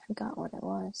something. I forgot what it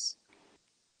was.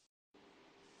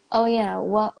 Oh yeah,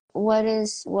 what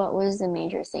was the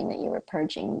major thing that you were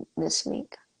purging this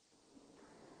week?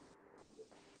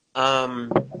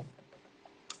 Um,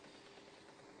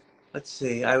 let's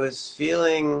see. I was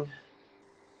feeling,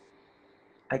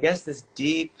 I guess, this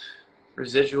deep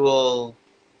residual.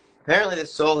 Apparently, the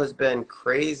soul has been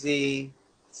crazy,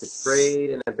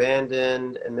 betrayed, and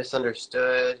abandoned, and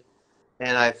misunderstood.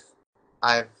 And I've,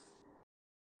 I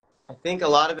think a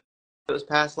lot of it was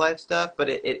past life stuff, but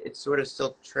it sort of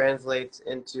still translates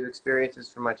into experiences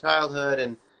from my childhood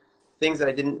and things that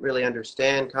I didn't really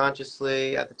understand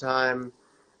consciously at the time.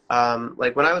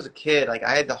 Like when I was a kid, like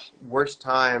I had the worst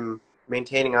time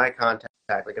maintaining eye contact.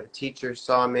 Like if a teacher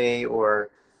saw me, or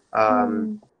um,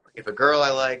 Mm, if a girl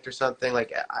I liked or something,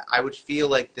 like I would feel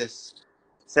like this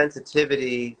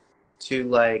sensitivity to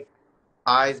like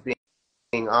eyes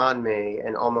being on me,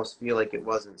 and almost feel like it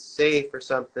wasn't safe or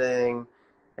something.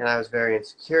 And I was very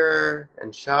insecure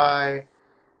and shy.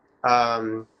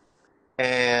 Um,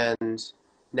 and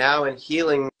now in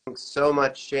healing so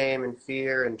much shame and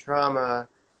fear and trauma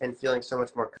and feeling so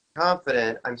much more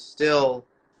confident, I'm still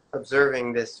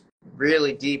observing this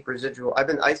really deep residual. I've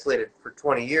been isolated for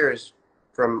 20 years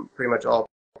from pretty much all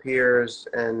peers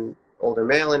and older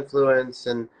male influence,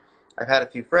 and I've had a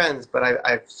few friends, but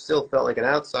I've still felt like an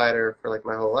outsider for like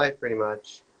my whole life pretty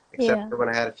much, except yeah, for when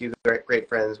I had a few great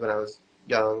friends when I was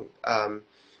young.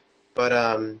 But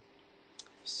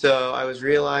so I was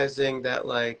realizing that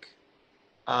like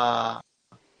uh,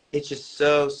 it's just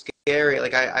so scary.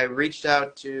 Like I reached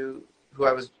out to who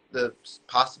I was the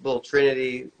possible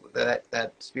Trinity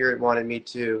that spirit wanted me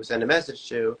to send a message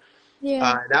to.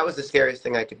 yeah, That was the scariest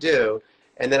thing I could do.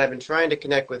 And then I've been trying to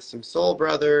connect with some soul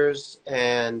brothers,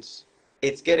 and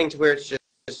it's getting to where it's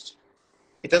just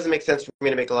it doesn't make sense for me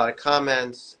to make a lot of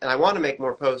comments, and I want to make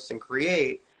more posts and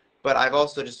create, but I've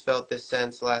also just felt this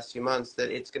sense the last few months that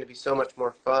it's going to be so much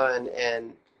more fun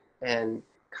and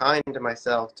kind to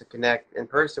myself to connect in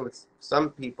person with some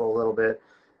people a little bit,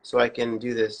 so I can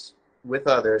do this with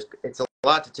others. It's a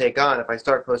lot to take on. If I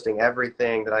start posting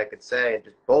everything that I could say and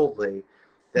just boldly,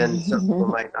 then some people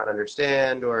might not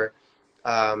understand, or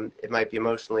it might be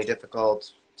emotionally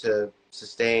difficult to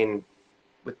sustain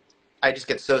with. I just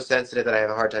get so sensitive that I have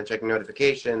a hard time checking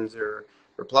notifications or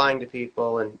replying to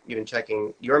people, and even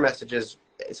checking your messages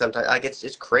sometimes. Like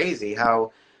it's crazy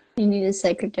how You need a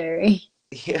secretary.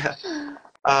 yeah.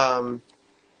 Um,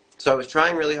 so I was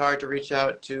trying really hard to reach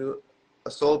out to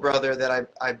a soul brother that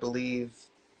I believe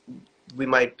we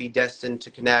might be destined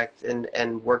to connect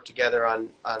and work together on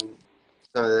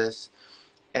some of this.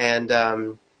 And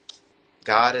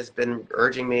God has been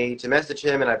urging me to message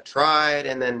him, and I've tried,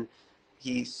 and then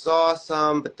he saw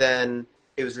some, but then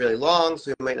it was really long,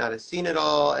 so he might not have seen it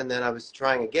all, and then I was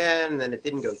trying again, and then it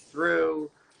didn't go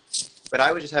through. But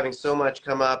I was just having so much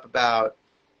come up about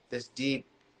this deep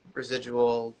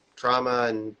residual trauma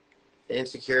and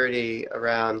insecurity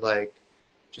around like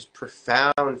just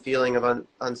profound feeling of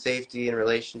unsafety in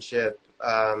relationship,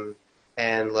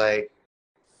 and like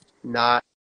not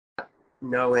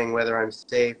knowing whether I'm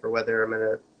safe or whether I'm going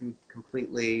to be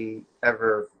completely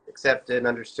ever accepted and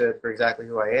understood for exactly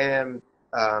who I am.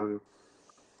 Um,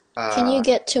 Can you uh,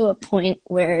 get to a point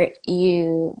where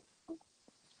you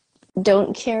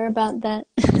don't care about that?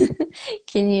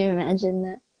 Can you imagine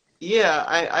that? yeah,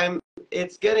 I'm.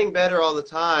 It's getting better all the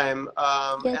time,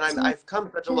 and Getting I've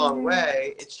come such a long better.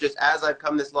 way. It's just as I've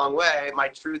come this long way, my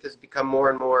truth has become more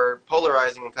and more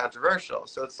polarizing and controversial.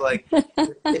 So it's like,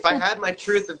 if I had my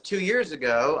truth of 2 years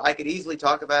ago, I could easily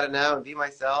talk about it now and be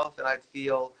myself, and I'd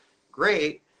feel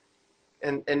great.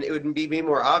 And it would be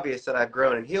more obvious that I've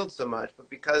grown and healed so much. But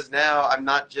because now I'm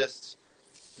not just,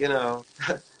 you know,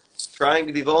 trying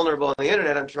to be vulnerable on the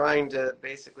internet, I'm trying to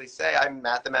basically say I'm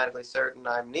mathematically certain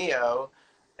I'm Neo,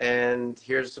 and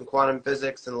here's some quantum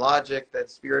physics and logic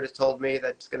that Spirit has told me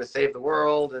that's going to save the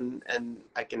world, and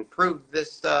I can prove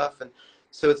this stuff. And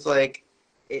so it's like,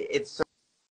 it's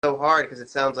so hard because it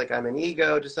sounds like I'm an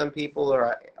ego to some people,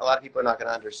 or a lot of people are not going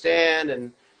to understand.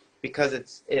 And because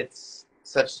it's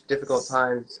such difficult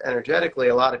times energetically,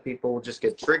 a lot of people will just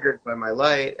get triggered by my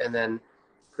light and then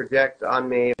project on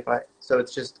me. So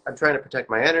it's just, I'm trying to protect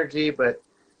my energy, but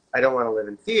I don't want to live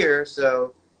in fear.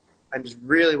 So I'm just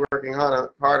really working hard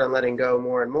on letting go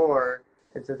more and more.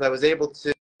 And since I was able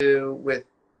to,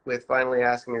 with finally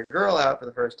asking a girl out for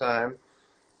the first time,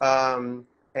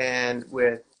 and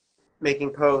with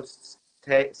making posts,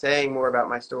 saying more about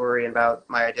my story and about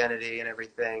my identity and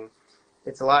everything,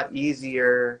 it's a lot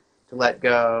easier to let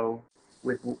go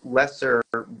with lesser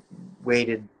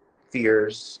weighted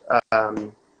fears,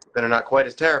 that are not quite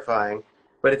as terrifying.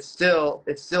 But it's still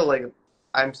like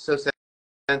I'm so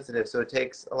sensitive, so it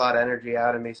takes a lot of energy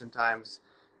out of me sometimes,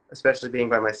 especially being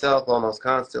by myself almost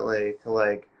constantly. To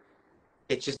like,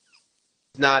 it's just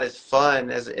not as fun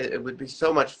as it would be.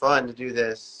 So much fun to do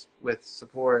this with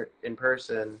support in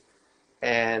person,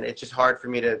 and it's just hard for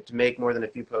me to make more than a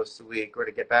few posts a week, or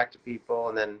to get back to people,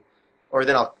 and then or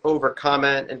then I'll over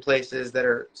comment in places that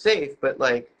are safe, but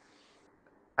like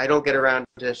I don't get around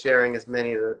to sharing as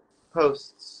many of the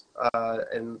posts,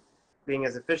 and being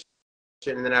as efficient.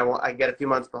 And then I get a few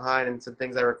months behind in some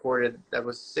things I recorded that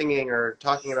was singing or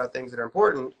talking about things that are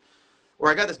important. Or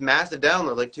I got this massive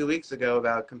download like 2 weeks ago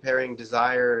about comparing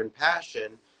desire and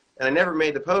passion, and I never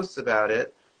made the posts about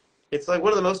it. It's like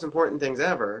one of the most important things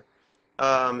ever.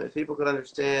 If people could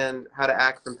understand how to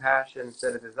act from passion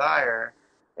instead of desire,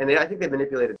 and I think they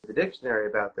manipulated the dictionary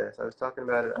about this. I was talking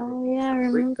about it, I think, Oh yeah, I 2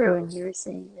 weeks remember ago. when you were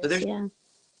saying So this. there's Yeah.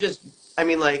 just, I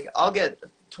mean, like I'll get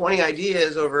 20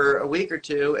 ideas over a week or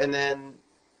two, and then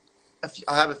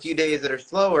I'll have a few days that are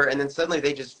slower, and then suddenly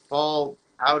they just fall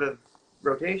out of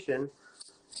rotation,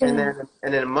 and Yeah.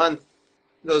 then a month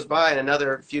goes by, and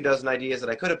another few dozen ideas that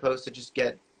I could have posted just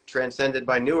get transcended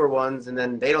by newer ones, and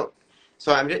then they don't.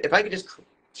 So if I could just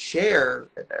share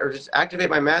or just activate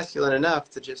my masculine enough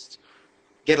to just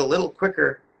get a little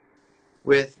quicker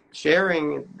with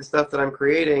sharing the stuff that I'm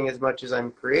creating as much as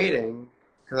I'm creating,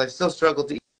 because I still struggle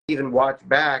to even watch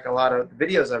back a lot of the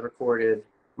videos I've recorded,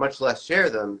 much less share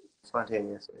them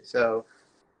spontaneously. So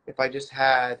if I just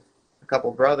had a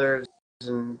couple brothers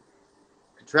and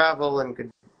could travel and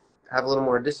could have a little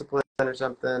more discipline or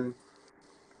something,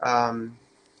 um,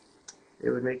 it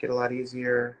would make it a lot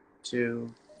easier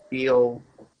to feel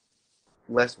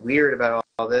less weird about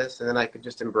this, and then I could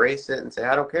just embrace it and say,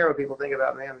 I don't care what people think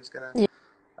about me. I'm just gonna,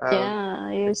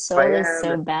 Yeah, your it's who I soul is am.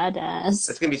 so And badass.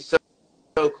 it's gonna be so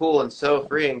cool and so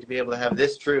freeing to be able to have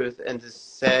this truth and to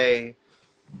say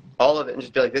all of it and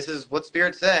just be like, this is what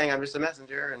Spirit's saying. I'm just a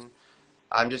messenger, and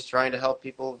I'm just trying to help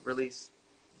people release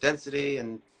density.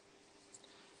 And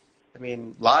I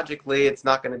mean, logically, it's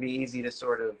not going to be easy to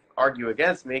sort of argue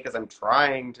against me because I'm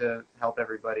trying to help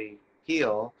everybody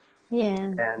heal.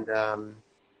 Yeah, And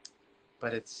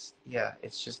but it's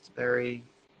just very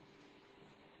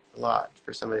a lot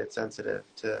for somebody that's sensitive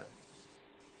to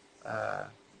uh,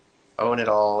 own it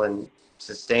all and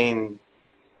sustain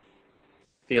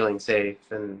feeling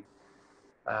safe, and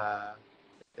uh,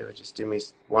 it would just do me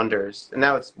wonders. And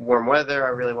now it's warm weather. I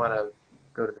really want to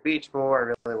go to the beach more.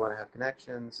 I really want to have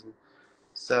connections. And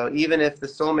so even if the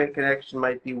soulmate connection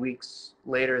might be weeks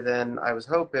later than I was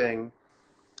hoping,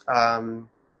 um,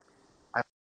 I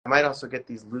might also get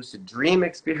these lucid dream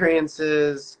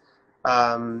experiences,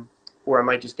 or I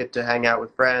might just get to hang out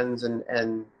with friends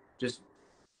and just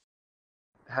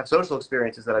have social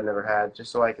experiences that I've never had,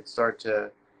 just so I could start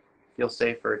to feel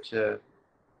safer to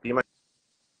be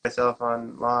myself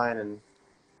online and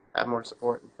have more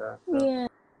support and stuff. So,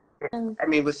 yeah. I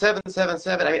mean, with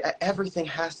 777, I mean, everything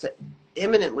has to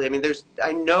imminently. I mean,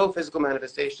 I know physical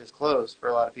manifestation is closed for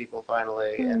a lot of people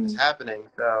finally, and it's Mm, happening.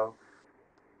 So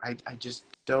I just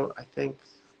don't. I think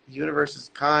the universe is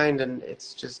kind, and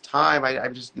it's just time.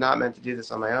 I'm just not meant to do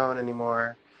this on my own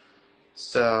anymore.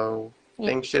 So yeah,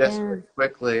 things should yeah, escalate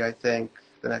quickly. I think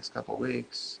the next couple of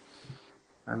weeks.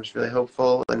 I'm just really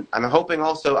hopeful, and I'm hoping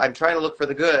also. I'm trying to look for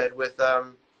the good with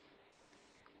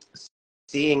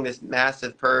seeing this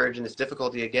massive purge and this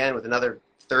difficulty again with another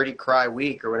 30 cry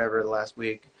week or whatever the last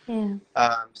week. yeah,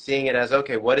 Seeing it as,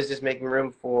 okay, what is this making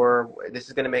room for? This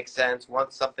is going to make sense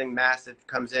once something massive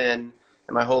comes in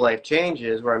and my whole life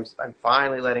changes, where I'm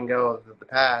finally letting go of the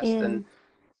past yeah. and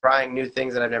trying new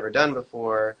things that I've never done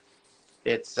before.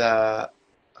 It's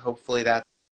hopefully that's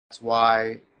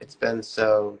why it's been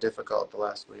so difficult the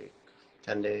last week,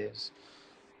 10 days.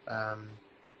 Um,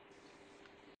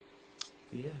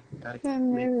 yeah,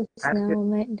 I'm make nervous gotta get.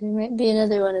 now. There might be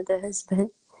another one of those, but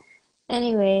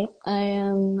anyway, I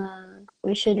am.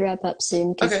 We should wrap up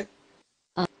soon because Okay.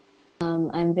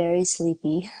 I'm very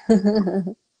sleepy.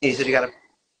 You said you got up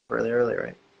really early,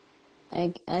 right?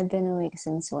 I've been awake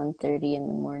since 1:30 in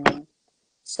the morning,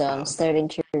 so I'm Oh, starting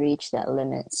to reach that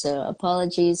limit. So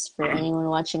apologies for anyone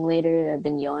watching later. I've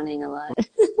been yawning a lot.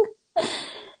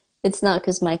 It's not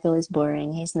because Michael is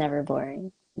boring. He's never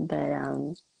boring. But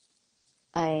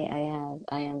I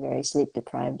am very sleep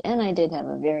deprived, and I did have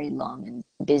a very long and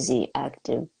busy,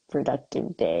 active,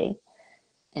 productive day.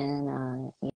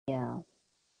 And yeah,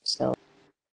 so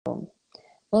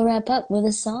we'll wrap up with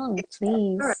a song, all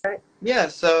please. right. Yeah,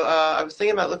 so I was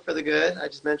thinking about Look for the Good. I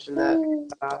just mentioned that. Ooh,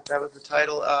 That was the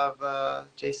title of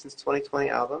Jason's 2020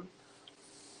 album.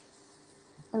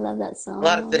 I love that A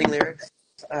lot of fitting song. lyrics.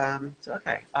 So,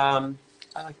 okay. I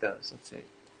like those. Let's see.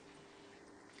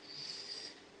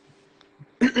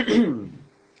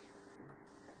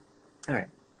 All right.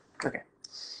 Okay.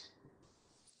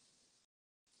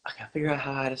 Okay, I'll figure out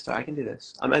how to start. I can do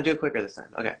this. I'm going to do it quicker this time.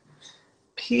 Okay.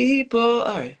 People,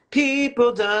 all right.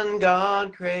 People done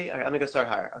gone crazy. All right, I'm going to go start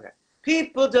higher. Okay.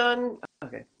 People done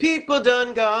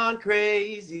gone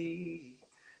crazy.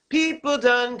 People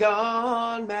done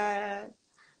gone mad.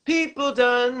 People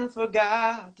done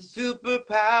forgot the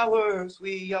superpowers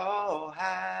we all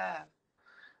have.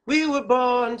 We were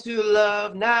born to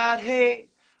love, not hate.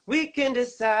 We can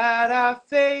decide our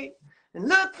fate and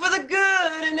look for the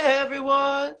good in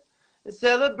everyone and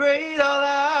celebrate all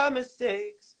our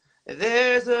mistakes.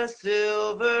 There's a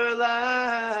silver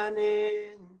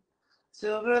lining.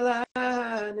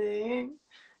 You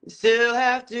still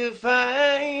have to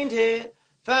find it,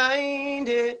 find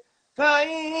it,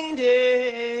 find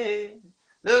it.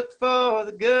 Look for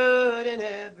the good in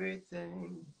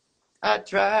everything. I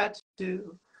try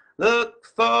to look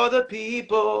for the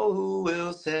people who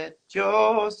will set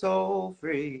your soul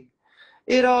free.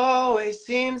 It always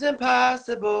seems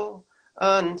impossible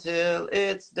until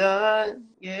it's done,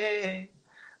 yeah.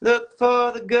 Look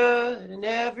for the good in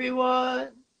everyone.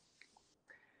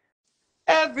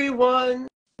 Everyone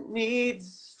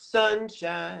needs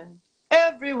sunshine.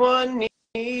 Everyone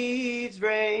needs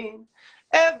rain.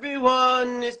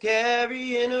 Everyone is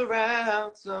carrying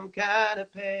around some kind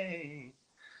of pain.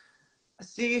 I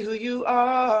see who you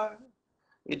are.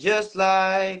 You're just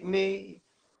like me.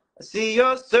 I see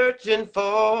you're searching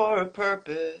for a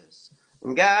purpose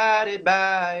and guided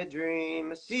by a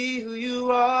dream. I see who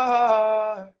you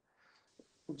are.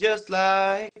 Just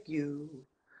like you.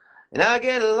 And I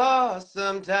get lost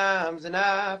sometimes and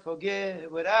I forget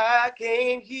what I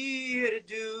came here to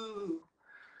do.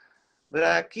 But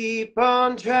I keep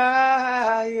on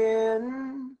trying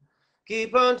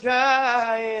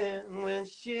when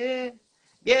shit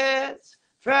gets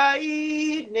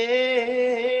frightening.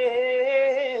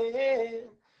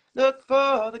 Look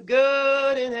for the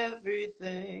good in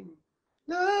everything.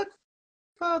 Look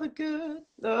for the good.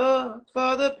 Look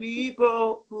for the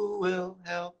people who will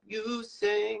help you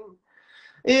sing.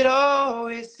 It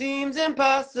always seems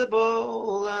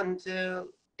impossible until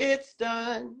it's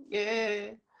done,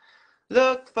 yeah.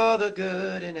 Look for the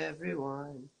good in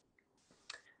everyone.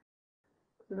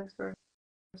 The next verse.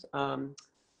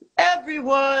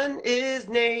 Everyone is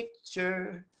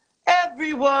nature.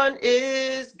 Everyone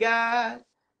is God.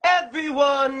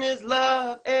 Everyone is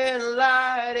love and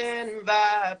light and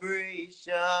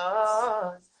vibration.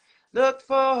 Look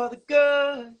for the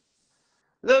good.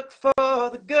 Look for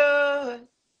the good.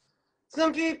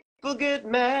 Some people get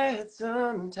mad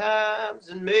sometimes,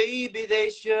 and maybe they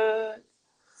should.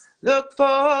 Look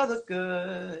for the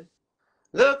good.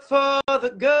 Look for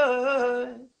the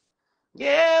good.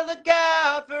 Yeah, look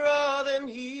out for all them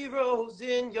heroes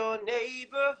in your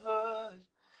neighborhood.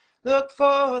 Look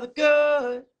for the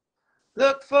good.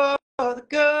 Look for the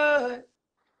good.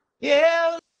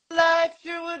 Yeah, life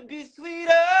sure would be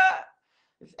sweeter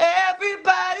if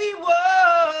everybody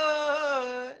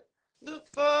would. Look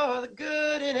for the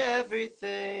good in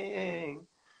everything.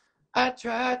 I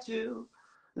try to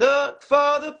look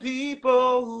for the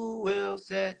people who will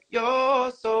set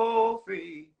your soul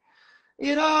free.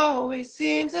 It always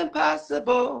seems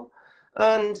impossible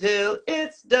until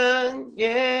it's done,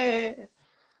 yeah.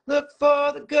 Look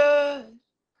for the good,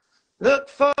 look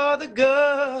for the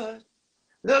good,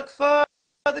 look for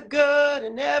the good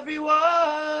in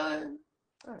everyone.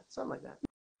 All right, something like that.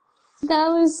 That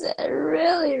was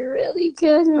really, really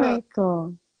good, Oh,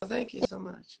 Michael. thank you so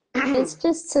much. It's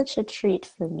just such a treat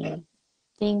for me.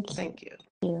 Thank Thank you.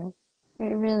 you. It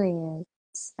really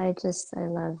is. I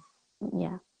love,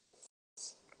 yeah.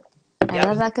 I Yeah,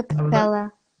 love a I was on.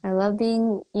 cappella. I love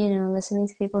being, listening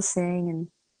to people sing, and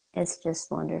it's just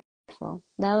wonderful.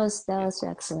 That was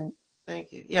excellent.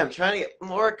 Thank you. Yeah, I'm trying to get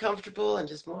more comfortable and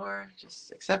just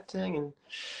accepting and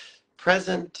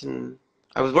present. And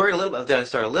I was worried a little bit. Did I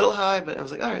start a little high? But I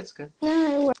was like, all right, it's good.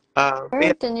 No, it But yeah,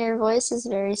 worked, and your voice is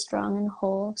very strong and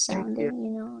whole thank you.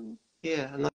 sounding.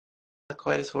 Yeah, I'm not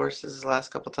quite as hoarse as the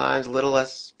last couple times. A little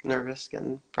less nervous,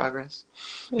 getting progress.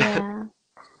 Yeah.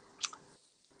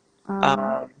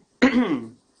 Um, do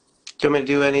you want me to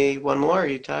do one more? Are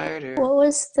you tired or What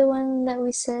was the one that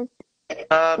we said?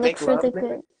 Look make for love? the Maybe.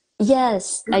 good.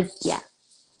 Yes, yeah.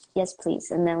 Yes,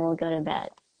 please, and then we'll go to bed.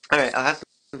 All right, I'll have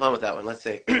some fun with that one. Let's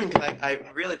see, 'cause I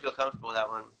really feel comfortable with that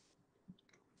one.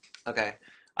 Okay.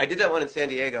 I did that one in San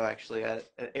Diego actually at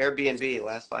an Airbnb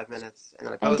last 5 minutes, and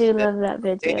then I I do posted it love that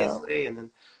video. simultaneously, and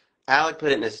then Alec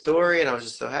put it in his story, and I was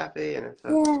just so happy, and it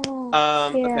felt. Yeah,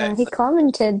 Okay, yeah. He so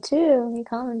commented too. He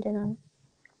commented on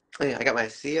oh, yeah, I got my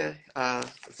Sia.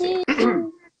 Let's see. it.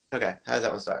 Okay, how does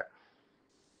that one start?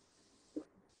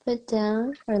 Put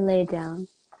down or lay down.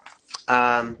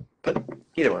 But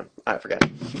either one. I forget.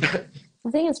 I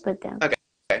think it's put down.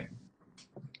 Okay.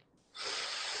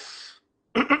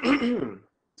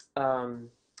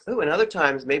 And other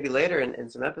times, maybe later in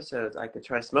some episodes, I could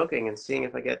try smoking and seeing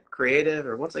if I get creative.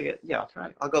 Or once I get, yeah, I'll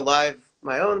try. I'll go live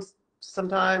my own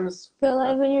sometimes. Go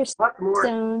live when you're Talk more.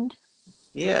 stoned.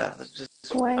 Yeah, just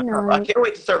Why I not? can't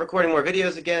wait to start recording more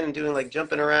videos again and doing like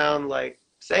jumping around, like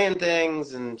saying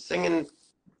things and singing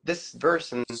this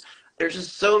verse. And there's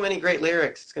just so many great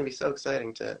lyrics. It's gonna be so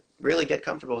exciting to really get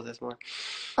comfortable with this more.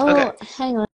 Okay. Oh,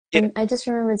 hang on. Yeah. I just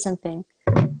remembered something.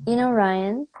 You know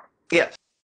Ryan? Yes.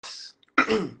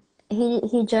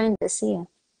 He joined the SIA.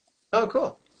 Oh,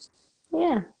 cool.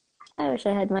 Yeah. I wish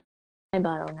I had my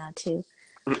bottle now too.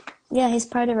 Yeah, he's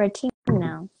part of our team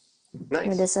now. With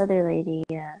Nice. this other lady.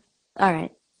 Yeah. All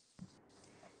right.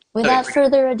 Without Okay.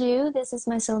 further ado, this is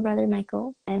my soul brother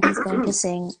Michael, and he's going to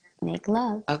sing "Make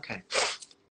Love." Okay.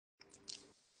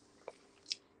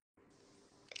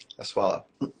 I swallow.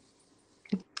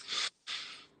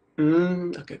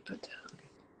 Okay, put down.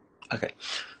 Okay.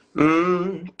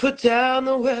 Put down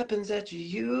the weapons that you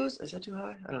use. Is that too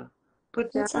high? I don't know.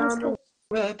 Put That sounds down good. the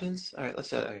weapons. All right, let's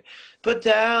do it. Okay. Put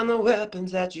down the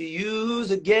weapons that you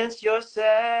use against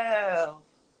yourself.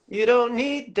 You don't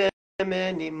need them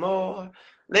anymore.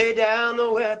 Lay down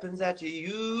the weapons that you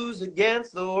use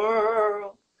against the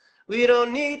world. We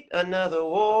don't need another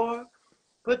war.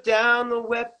 Put down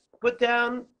the Put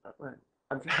down.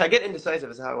 I get indecisive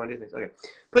as to how I want to do things. Okay.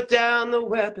 Put down the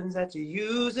weapons that you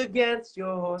use against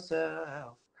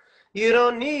yourself. You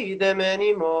don't need them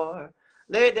anymore.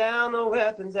 Lay down the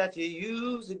weapons that you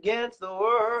use against the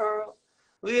world.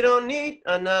 We don't need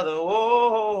another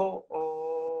war.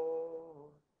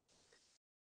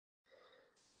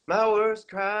 My worst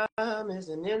crime is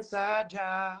an inside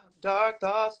job. Dark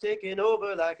thoughts taking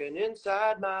over like an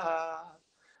inside mob.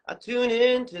 I tune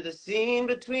into the scene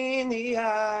between the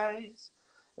eyes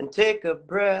and take a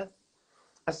breath.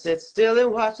 I sit still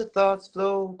and watch the thoughts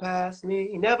flow past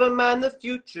me. Never mind the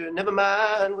future, never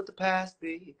mind what the past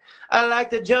be. I like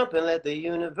to jump and let the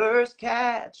universe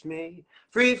catch me.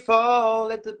 Free fall,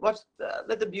 let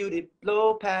the beauty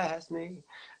blow past me.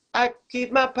 I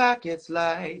keep my pockets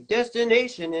light,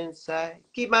 destination in sight.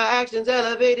 Keep my actions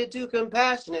elevated to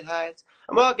compassionate heights.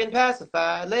 I'm walking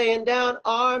pacified, laying down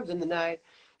arms in the night.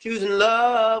 Choosing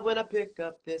love when I pick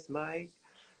up this mic.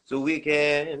 So we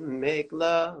can make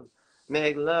love,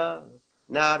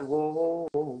 not war.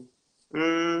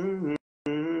 Mm-hmm.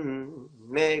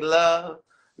 Make love,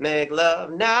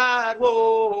 not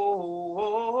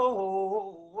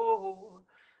war.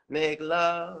 Make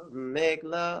love,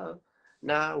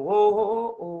 not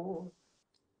war.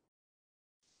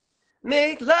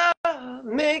 Make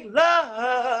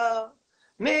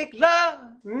love,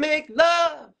 make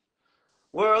love.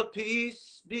 World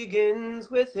peace begins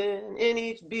within, in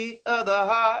each beat of the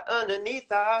heart underneath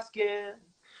our skin.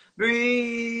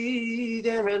 Breathe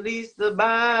and release the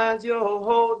binds you're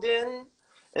holding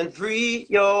and free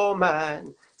your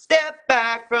mind. Step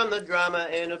back from the drama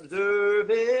and observe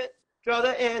it. Draw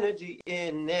the energy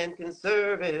in and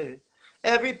conserve it.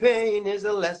 Every pain is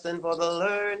a lesson for the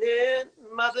learning.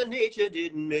 Mother Nature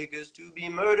didn't make us to be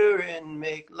murdering.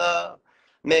 Make love,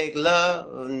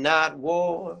 not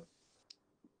war.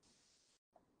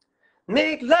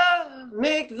 Make love,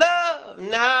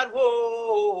 not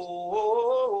war.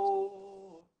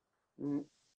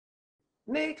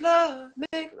 Make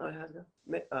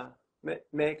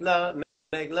love,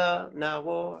 make love, not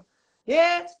war.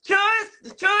 Yeah, it's choice,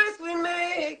 the choice we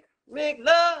make. Make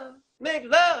love, make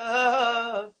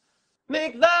love,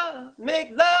 make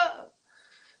love.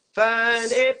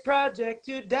 Find a project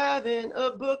to dive in,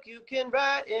 a book you can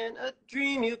write in, a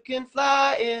dream you can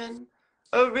fly in,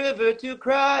 a river to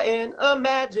cry in, a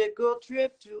magical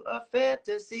trip to a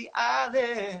fantasy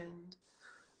island.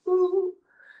 Ooh,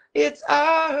 it's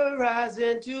our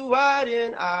horizon to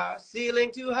widen, our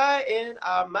ceiling to heighten,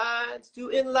 our minds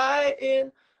to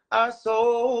enlighten, our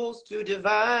souls to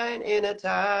divine, in a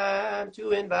time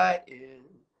to invite in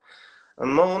a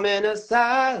moment of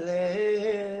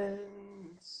silence.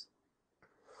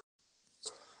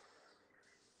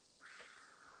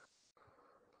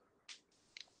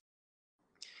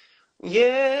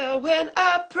 Yeah, when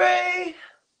I pray,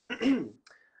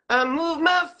 I move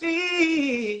my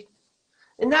feet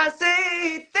and I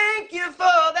say thank you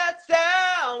for that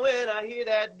sound. When I hear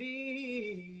that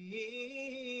beat,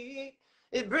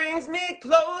 it brings me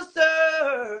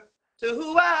closer to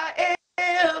who I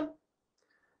am.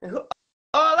 And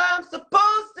all I'm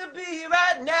supposed to be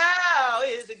right now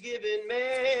is a giving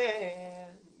man.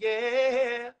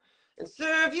 Yeah, and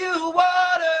serve you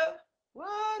water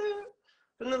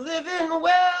from the living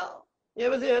well. Yeah,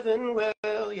 we're living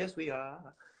well, yes we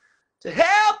are. To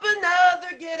help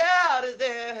another get out of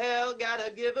their hell,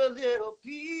 gotta give a little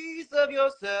piece of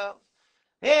yourself.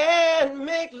 And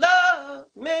make love,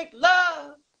 make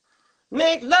love.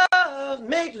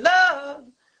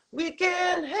 We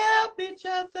can help each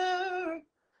other.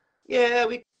 Yeah,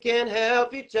 we can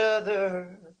help each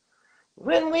other.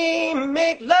 When we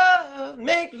make love,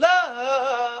 make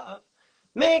love.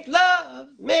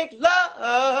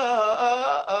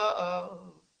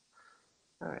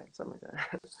 All right, something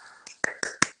like that.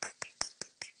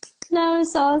 That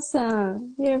was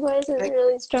awesome. Your voice is Thank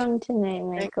really strong tonight,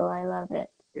 thank Michael. I love it.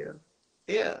 you.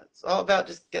 Yeah, it's all about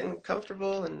just getting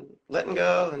comfortable and letting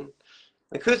go. And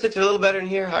the acoustics are a little better in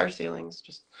here, higher ceilings.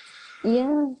 Just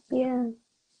Yeah, yeah,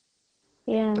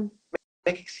 yeah.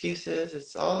 make excuses.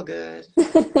 It's all good.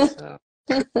 So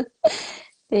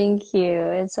Thank you.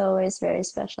 It's always very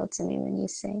special to me when you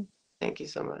sing. thank you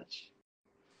so much.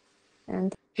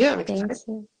 And Yeah, I'm thank excited.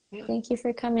 you. Yeah, Thank you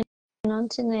for coming on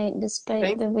tonight, despite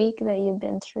thank the week that you've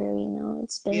been through.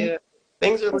 yeah.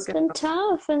 Things are It's looking been up.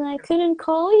 tough, and I couldn't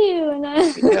call you, and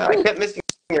Yeah, I kept missing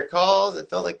your calls. It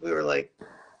felt like we were like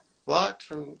blocked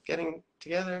from getting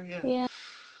together. Yeah.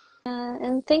 yeah.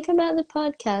 And think about the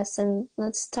podcast, and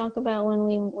let's talk about when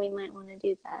we might want to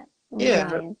do that with Yeah,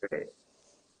 that's Ryan. great.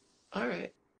 All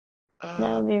right. That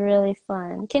Uh, would be really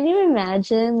fun. Can you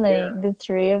imagine, yeah, like, the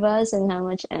three of us and how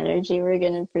much energy we're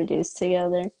gonna produce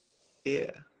together? yeah.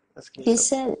 That's gonna be He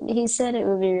so. said it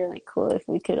would be really cool if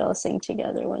we could all sing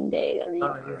together one day, or, Oh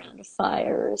yeah, around a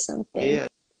fire or something. yeah,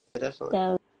 definitely.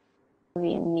 That would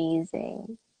be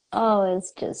amazing. Oh,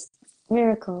 it's just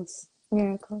miracles,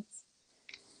 miracles.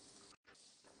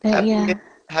 But Happy yeah,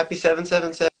 happy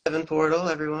 777 portal,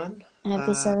 everyone.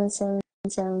 happy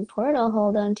 777 portal.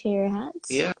 Hold on to your hats.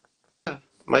 Yeah,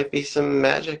 might be some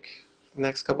magic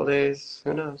next couple days.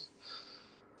 Who knows?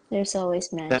 There's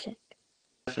always magic.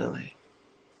 Definitely.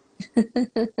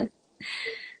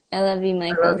 I love you, I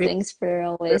Michael. love you Thanks for too.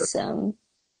 always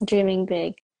dreaming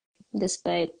big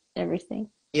despite everything.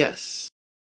 Yes.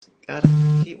 Gotta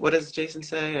keep, what does Jason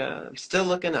say? I'm still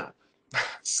looking up.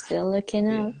 Still looking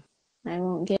Yeah. up. I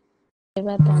won't give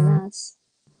up on us.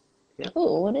 Yeah.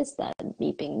 Oh, what is that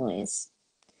beeping noise?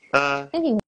 Uh,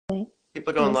 Anyway,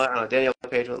 People going yes. live. Daniel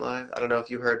Page went live. I don't know if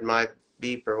you heard my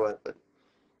beep or what, but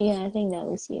Yeah, I think that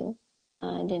was you.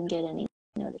 I didn't get any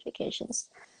notifications.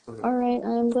 mhm. All right,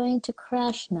 I'm going to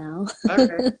crash now. All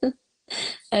right.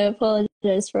 I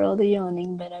apologize for all the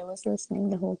yawning, but I was listening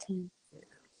the whole time.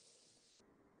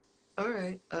 All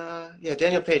right. Yeah,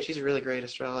 Daniel Page, he's a really great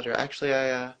astrologer. Actually,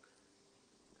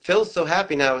 Phil's so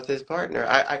happy now with his partner.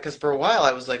 Because for a while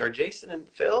I was like, are Jason and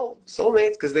Phil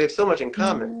soulmates? Because they have so much in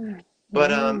common. Yeah,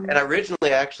 But yeah, and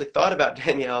originally I actually thought about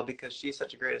Danielle because she's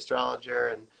such a great astrologer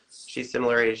and she's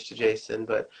similar age to Jason.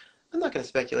 But I'm not going to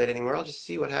speculate anymore. I'll just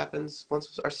see what happens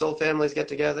once our soul families get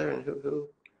together and who.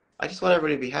 I just want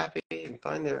everybody to be happy and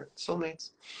find their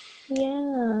soulmates.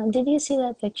 yeah. Did you see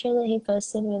that picture that he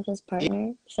posted with his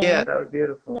partner, Yeah, Phil? that was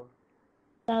beautiful.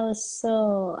 That was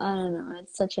so, I don't know,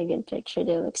 it's such a good picture.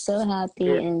 They look so Yeah, happy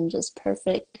and just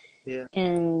perfect. yeah,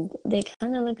 And they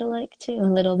kind of look alike too, a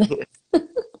little bit. yeah.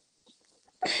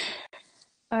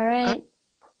 All All right. all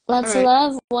Lots of right.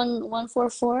 love.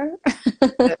 1144.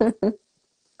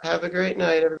 Have a great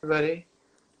night, everybody.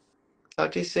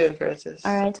 Talk to you soon, All Francis.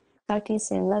 right. Talk to you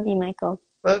soon. Love you, Michael.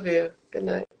 Love you. Good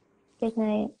night. Good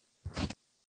night.